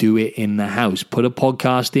outside, do it in the house. Put a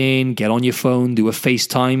podcast in, get on your phone, do a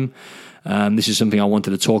FaceTime. This is something I wanted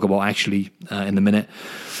to talk about actually in a minute.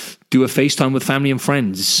 Do a FaceTime with family and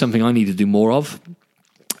friends. It's something I need to do more of.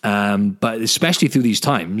 But especially through these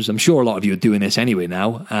times, I'm sure a lot of you are doing this anyway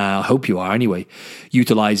now. I hope you are anyway,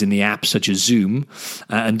 utilizing the apps such as Zoom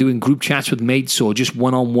and doing group chats with mates or just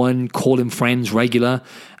one-on-one, calling friends regular.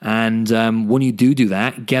 And when you do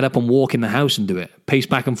that, get up and walk in the house and do it. Pace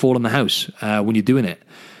back and forth in the house when you're doing it.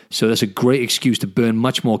 So that's a great excuse to burn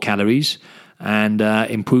much more calories and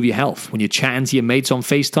improve your health. When you're chatting to your mates on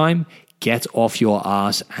FaceTime, get off your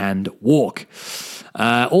ass and walk.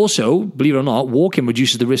 Also, believe it or not, walking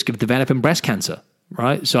reduces the risk of developing breast cancer,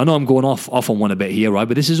 right? So I know I'm going off on one a bit here, right?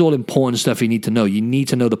 But this is all important stuff you need to know. You need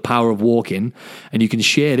to know the power of walking, and you can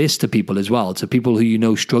share this to people as well, to people who you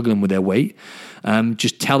know struggling with their weight.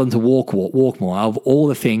 Just tell them to walk more. Out of all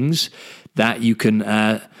the things that you can,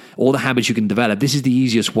 all the habits you can develop, this is the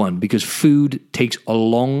easiest one because food takes a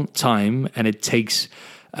long time and it takes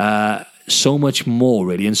so much more,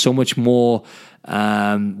 really, and so much more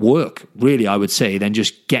work, really, I would say, than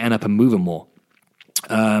just getting up and moving more.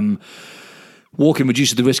 Walking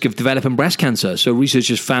reduces the risk of developing breast cancer. So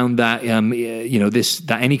researchers found that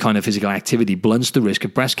that any kind of physical activity blunts the risk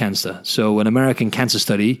of breast cancer. So an American cancer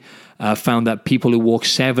study found that people who walk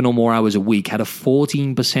 7 or more hours a week had a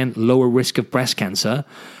 14% lower risk of breast cancer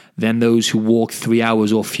than those who walk 3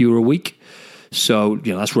 hours or fewer a week. So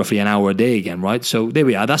that's roughly an hour a day again, right? So there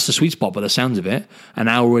we are. That's the sweet spot by the sounds of it, an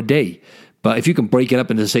hour a day. But if you can break it up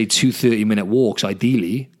into, say, 2 30-minute walks,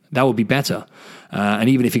 ideally, that would be better. And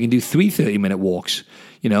even if you can do 3 30-minute walks,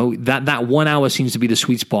 that 1 hour seems to be the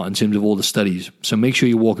sweet spot in terms of all the studies. So make sure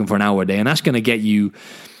you're walking for an hour a day. And that's going to get you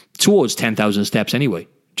towards 10,000 steps anyway,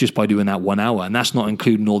 just by doing that 1 hour. And that's not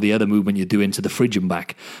including all the other movement you're doing to the fridge and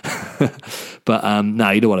back. But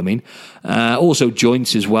you know what I mean. Also,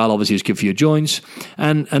 joints as well, obviously, is good for your joints.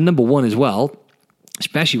 And number one as well,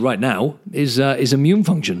 especially right now, is immune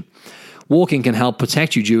function. Walking can help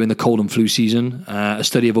protect you during the cold and flu season. A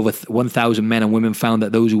study of over 1,000 men and women found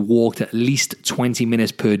that those who walked at least 20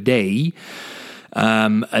 minutes per day,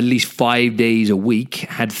 at least 5 days a week,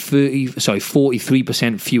 had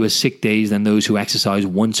 43% fewer sick days than those who exercised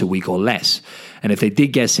once a week or less. And if they did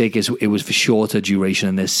get sick, it was for shorter duration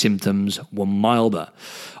and their symptoms were milder.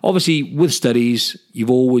 Obviously, with studies, you've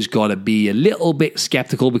always got to be a little bit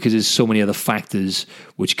skeptical because there's so many other factors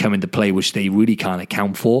which come into play which they really can't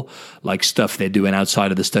account for, like stuff they're doing outside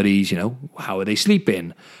of the studies. How are they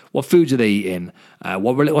sleeping? What foods are they eating?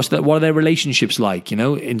 What are their relationships like,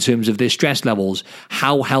 in terms of their stress levels?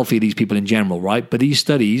 How healthy are these people in general, right? But these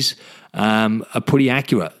studies are pretty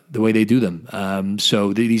accurate the way they do them.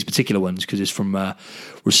 So these particular ones, because it's from a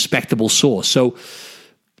respectable source. So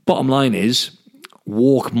bottom line is,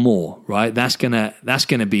 walk more, right? That's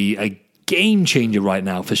gonna be a game changer right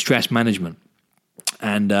now for stress management.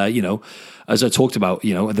 And as I talked about,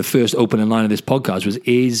 the first opening line of this podcast was: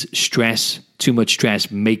 is too much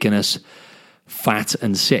stress making us fat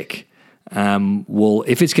and sick? Well,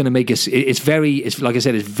 if it's going to make us, it's like I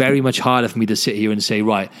said, it's very much harder for me to sit here and say,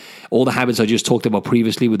 right, all the habits I just talked about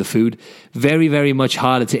previously with the food, very, very much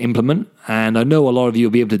harder to implement. And I know a lot of you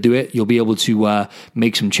will be able to do it. You'll be able to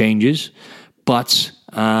make some changes. But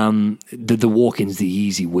the walking's the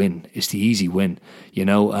easy win. It's the easy win.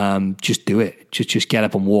 Just do it. Just get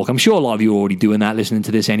up and walk. I'm sure a lot of you are already doing that, listening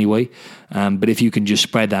to this anyway. But if you can just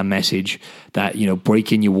spread that message that,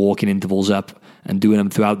 breaking your walking intervals up and doing them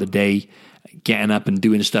throughout the day, getting up and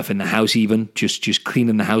doing stuff in the house, even just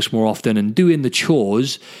cleaning the house more often and doing the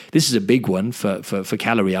chores. This is a big one for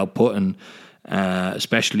calorie output, and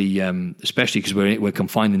especially because we're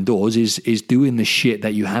confined indoors, is doing the shit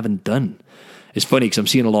that you haven't done. It's funny because I'm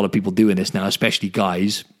seeing a lot of people doing this now, especially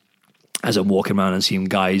guys, as I'm walking around and seeing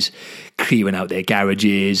guys clearing out their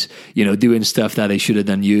garages, doing stuff that they should have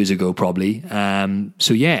done years ago, probably.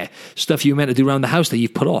 So yeah, stuff you were meant to do around the house that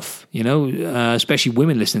you've put off, especially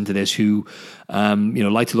women listening to this who,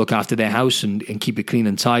 like to look after their house and keep it clean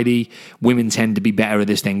and tidy. Women tend to be better at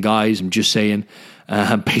this than guys, I'm just saying,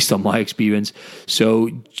 based on my experience.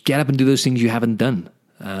 So get up and do those things you haven't done.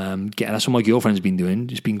 That's what my girlfriend's been doing.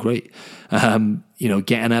 It's been great.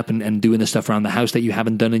 Getting up and doing the stuff around the house that you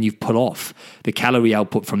haven't done and you've put off. The calorie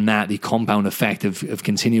output from that, the compound effect of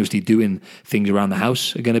continuously doing things around the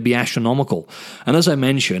house are going to be astronomical. And as I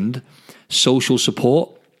mentioned, social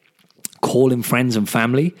support, calling friends and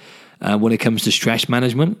family, when it comes to stress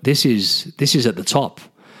management, this is at the top.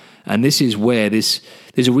 And this is where there's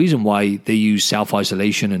a reason why they use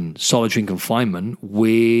self-isolation and solitary confinement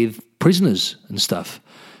with prisoners and stuff,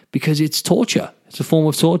 because it's torture. It's a form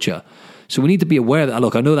of torture. So we need to be aware of that.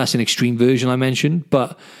 Look, I know that's an extreme version I mentioned,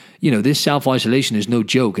 but this self-isolation is no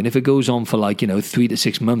joke. And if it goes on for 3 to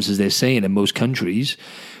 6 months, as they're saying in most countries,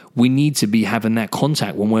 we need to be having that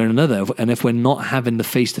contact one way or another. And if we're not having the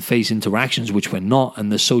face-to-face interactions, which we're not,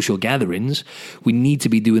 and the social gatherings, we need to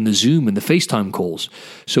be doing the Zoom and the FaceTime calls.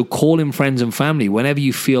 So call in friends and family whenever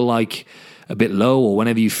you feel like a bit low, or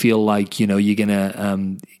whenever you feel like, you're going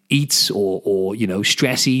to eat or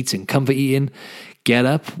stress eat and comfort eating. Get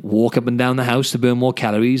up, walk up and down the house to burn more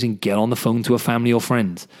calories, and get on the phone to a family or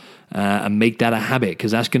friend. And make that a habit,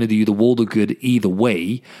 because that's going to do you the world of good either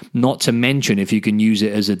way. Not to mention if you can use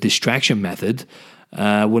it as a distraction method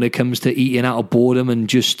when it comes to eating out of boredom and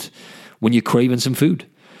just when you're craving some food.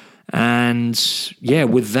 And yeah,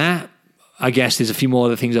 with that, I guess there's a few more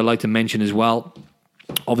other things I'd like to mention as well.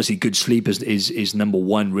 Obviously, good sleep is number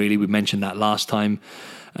one, really. We mentioned that last time.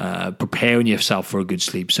 Preparing yourself for a good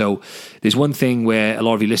sleep. So there's one thing where a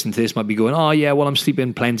lot of you listening to this might be going, oh yeah, well, I'm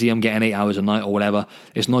sleeping plenty, I'm getting 8 hours a night or whatever.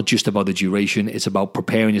 It's not just about the duration, it's about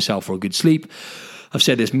preparing yourself for a good sleep. I've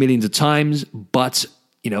said this millions of times, but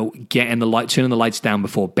turning the lights down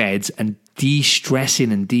before bed and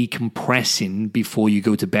de-stressing and decompressing before you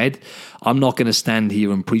go to bed. I'm not going to stand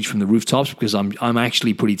here and preach from the rooftops, because I'm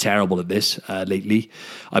actually pretty terrible at this lately.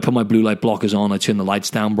 I put my blue light blockers on, I turn the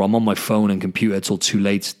lights down, but I'm on my phone and computer till too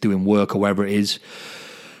late doing work or wherever it is.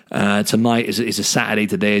 Tonight is a Saturday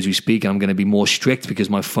today as we speak, and I'm going to be more strict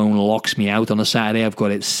because my phone locks me out on a Saturday. I've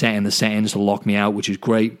got it set in the settings to lock me out, which is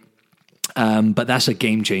great. But that's a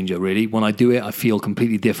game changer, really. When I do it, I feel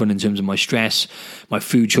completely different in terms of my stress, my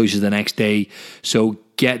food choices the next day. So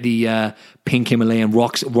get the pink Himalayan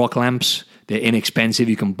rock lamps. They're inexpensive.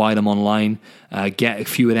 You can buy them online. Get a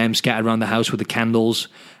few of them scattered around the house with the candles,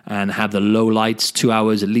 and have the low lights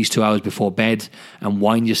at least 2 hours before bed, and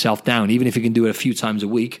wind yourself down. Even if you can do it a few times a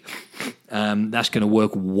week, that's going to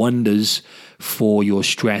work wonders for your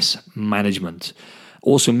stress management.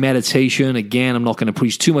 Also, meditation. Again, I'm not going to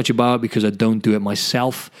preach too much about it because I don't do it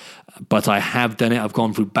myself, but I have done it. I've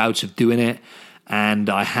gone through bouts of doing it, and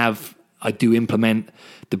I do implement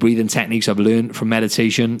the breathing techniques I've learned from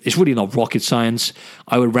meditation. It's really not rocket science.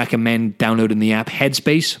 I would recommend downloading the app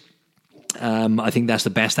Headspace. I think that's the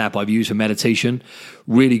best app I've used for meditation.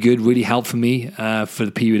 Really good, really helped for me for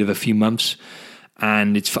the period of a few months.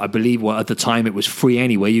 And I believe at the time it was free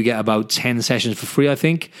anyway. You get about 10 sessions for free, I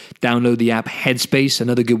think. Download the app Headspace.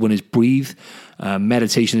 Another good one is Breathe.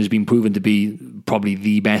 Meditation has been proven to be probably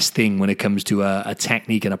the best thing when it comes to a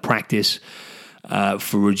technique and a practice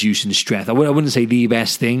for reducing stress. I wouldn't say the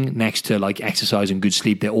best thing. Next to like exercise and good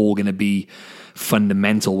sleep, they're all going to be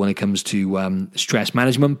fundamental when it comes to stress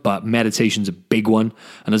management, but meditation's a big one.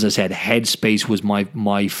 And as I said, Headspace was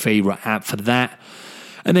my favorite app for that.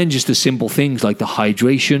 And then just the simple things like the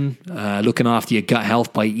hydration, looking after your gut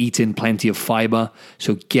health by eating plenty of fiber.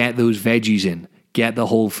 So get those veggies in, get the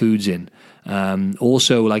whole foods in.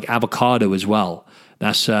 Also like avocado as well.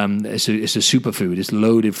 That's it's a superfood. It's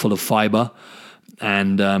loaded full of fiber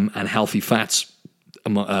and healthy fats,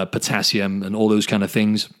 potassium, and all those kind of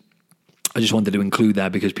things. I just wanted to include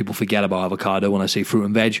that because people forget about avocado when I say fruit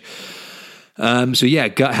and veg. So yeah,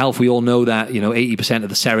 gut health, we all know that, 80% of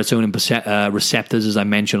the serotonin receptors, as I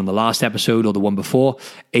mentioned on the last episode or the one before,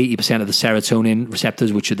 80% of the serotonin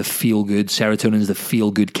receptors, which are the feel-good, serotonin is the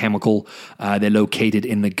feel-good chemical, they're located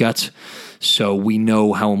in the gut. So we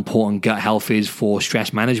know how important gut health is for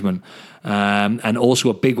stress management. And also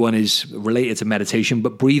a big one is related to meditation,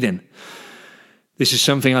 but breathing. This is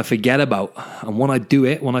something I forget about. And when I do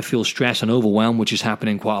it, when I feel stressed and overwhelmed, which is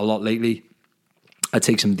happening quite a lot lately, I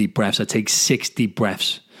take some deep breaths. I take 6 deep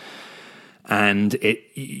breaths, and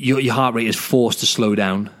your heart rate is forced to slow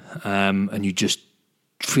down, and you just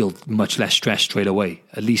feel much less stressed straight away,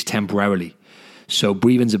 at least temporarily. So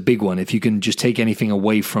breathing's a big one. If you can just take anything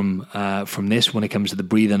away from this when it comes to the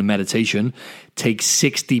breathing and meditation, take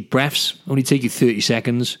 6 deep breaths. Only take you 30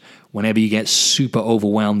 seconds. Whenever you get super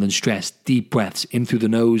overwhelmed and stressed, deep breaths in through the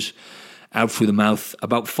nose, out through the mouth,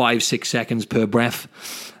 about 5-6 seconds per breath.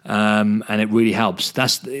 And it really helps.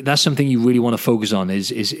 That's something you really want to focus on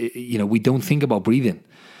is we don't think about breathing.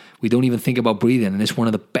 We don't even think about breathing. And it's one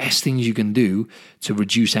of the best things you can do to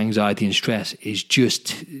reduce anxiety and stress is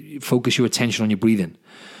just focus your attention on your breathing.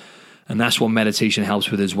 And that's what meditation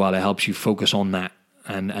helps with as well. It helps you focus on that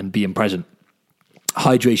and being present.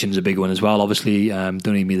 Hydration is a big one as well. Obviously,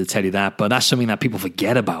 don't need me to tell you that, but that's something that people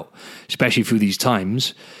forget about, especially through these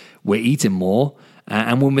times. We're eating more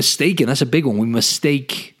and we're mistaken. That's a big one. We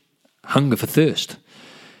mistake hunger for thirst.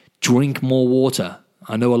 Drink more water.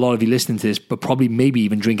 I know a lot of you listening to this, but probably maybe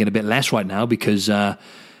even drinking a bit less right now because, I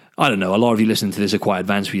don't know, a lot of you listening to this are quite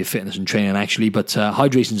advanced with your fitness and training actually, but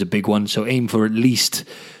hydration is a big one. So aim for at least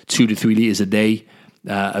 2 to 3 liters a day.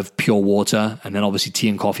 of pure water, and then obviously tea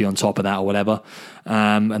and coffee on top of that or whatever.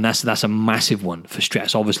 And that's a massive one for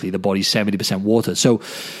stress. Obviously, the body's 70% water. So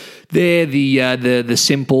they're the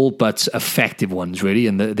simple but effective ones, really.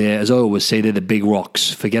 And they're, as I always say, they're the big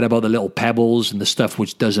rocks. Forget about the little pebbles and the stuff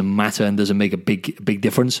which doesn't matter and doesn't make a big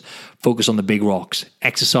difference. Focus on the big rocks.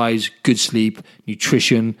 Exercise, good sleep,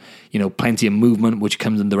 nutrition, plenty of movement, which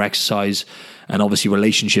comes under exercise. And obviously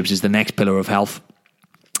relationships is the next pillar of health.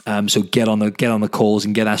 So get on the calls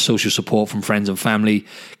and get that social support from friends and family.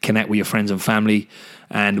 Connect with your friends and family,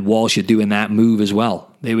 and whilst you're doing that, move as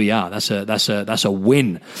well. There we are. That's a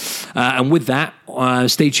win. And with that,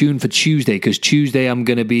 stay tuned for Tuesday, because Tuesday I'm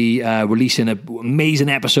going to be releasing an amazing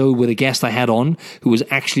episode with a guest I had on who was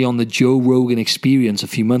actually on the Joe Rogan Experience a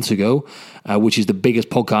few months ago, which is the biggest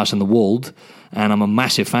podcast in the world. And I'm a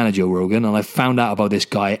massive fan of Joe Rogan, and I found out about this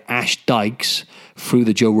guy Ash Dykes through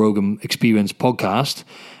the Joe Rogan Experience podcast.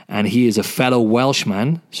 And he is a fellow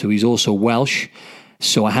Welshman, so he's also Welsh.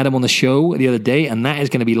 So I had him on the show the other day, and that is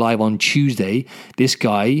going to be live on Tuesday. This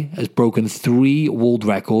guy has broken 3 world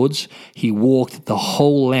records. He walked the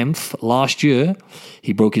whole length last year.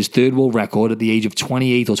 He broke his 3rd world record at the age of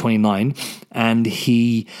 28 or 29, and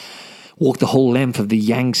he walked the whole length of the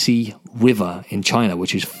Yangtze River in China,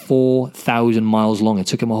 which is 4,000 miles long. It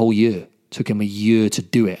took him a whole year. It took him a year to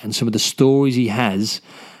do it. And some of the stories he has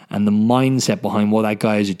and the mindset behind what that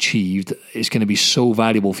guy has achieved is going to be so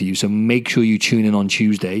valuable for you. So make sure you tune in on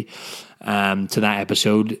Tuesday to that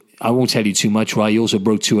episode. I won't tell you too much, right? He also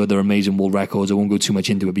broke 2 other amazing world records. I won't go too much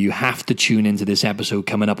into it, but you have to tune into this episode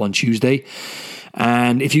coming up on Tuesday.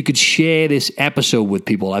 And if you could share this episode with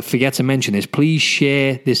people, I forget to mention this, please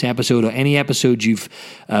share this episode or any episodes you've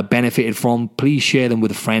benefited from. Please share them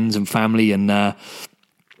with friends and family, and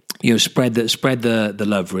spread the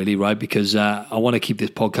love, really, right? Because I want to keep this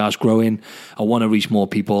podcast growing. I want to reach more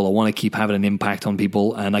people. I want to keep having an impact on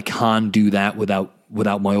people, and I can't do that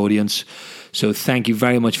without my audience. So thank you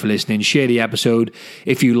very much for listening. Share the episode.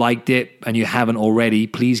 If you liked it and you haven't already,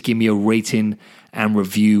 please give me a rating and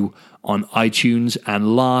review on iTunes.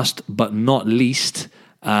 And last but not least,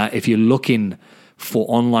 if you're looking for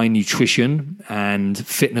online nutrition and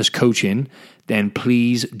fitness coaching, then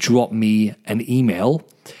please drop me an email.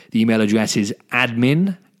 The email address is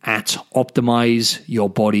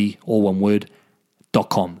admin@optimizeyourbody, all one word,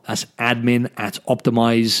 .com. That's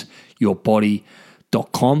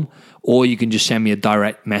admin@optimizeyourbody.com. Or you can just send me a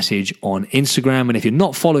direct message on Instagram. And if you're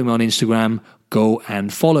not following me on Instagram, go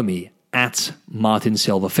and follow me at Martin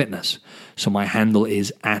Silva Fitness. So my handle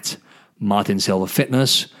is at Martin Silva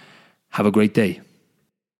Fitness. Have a great day.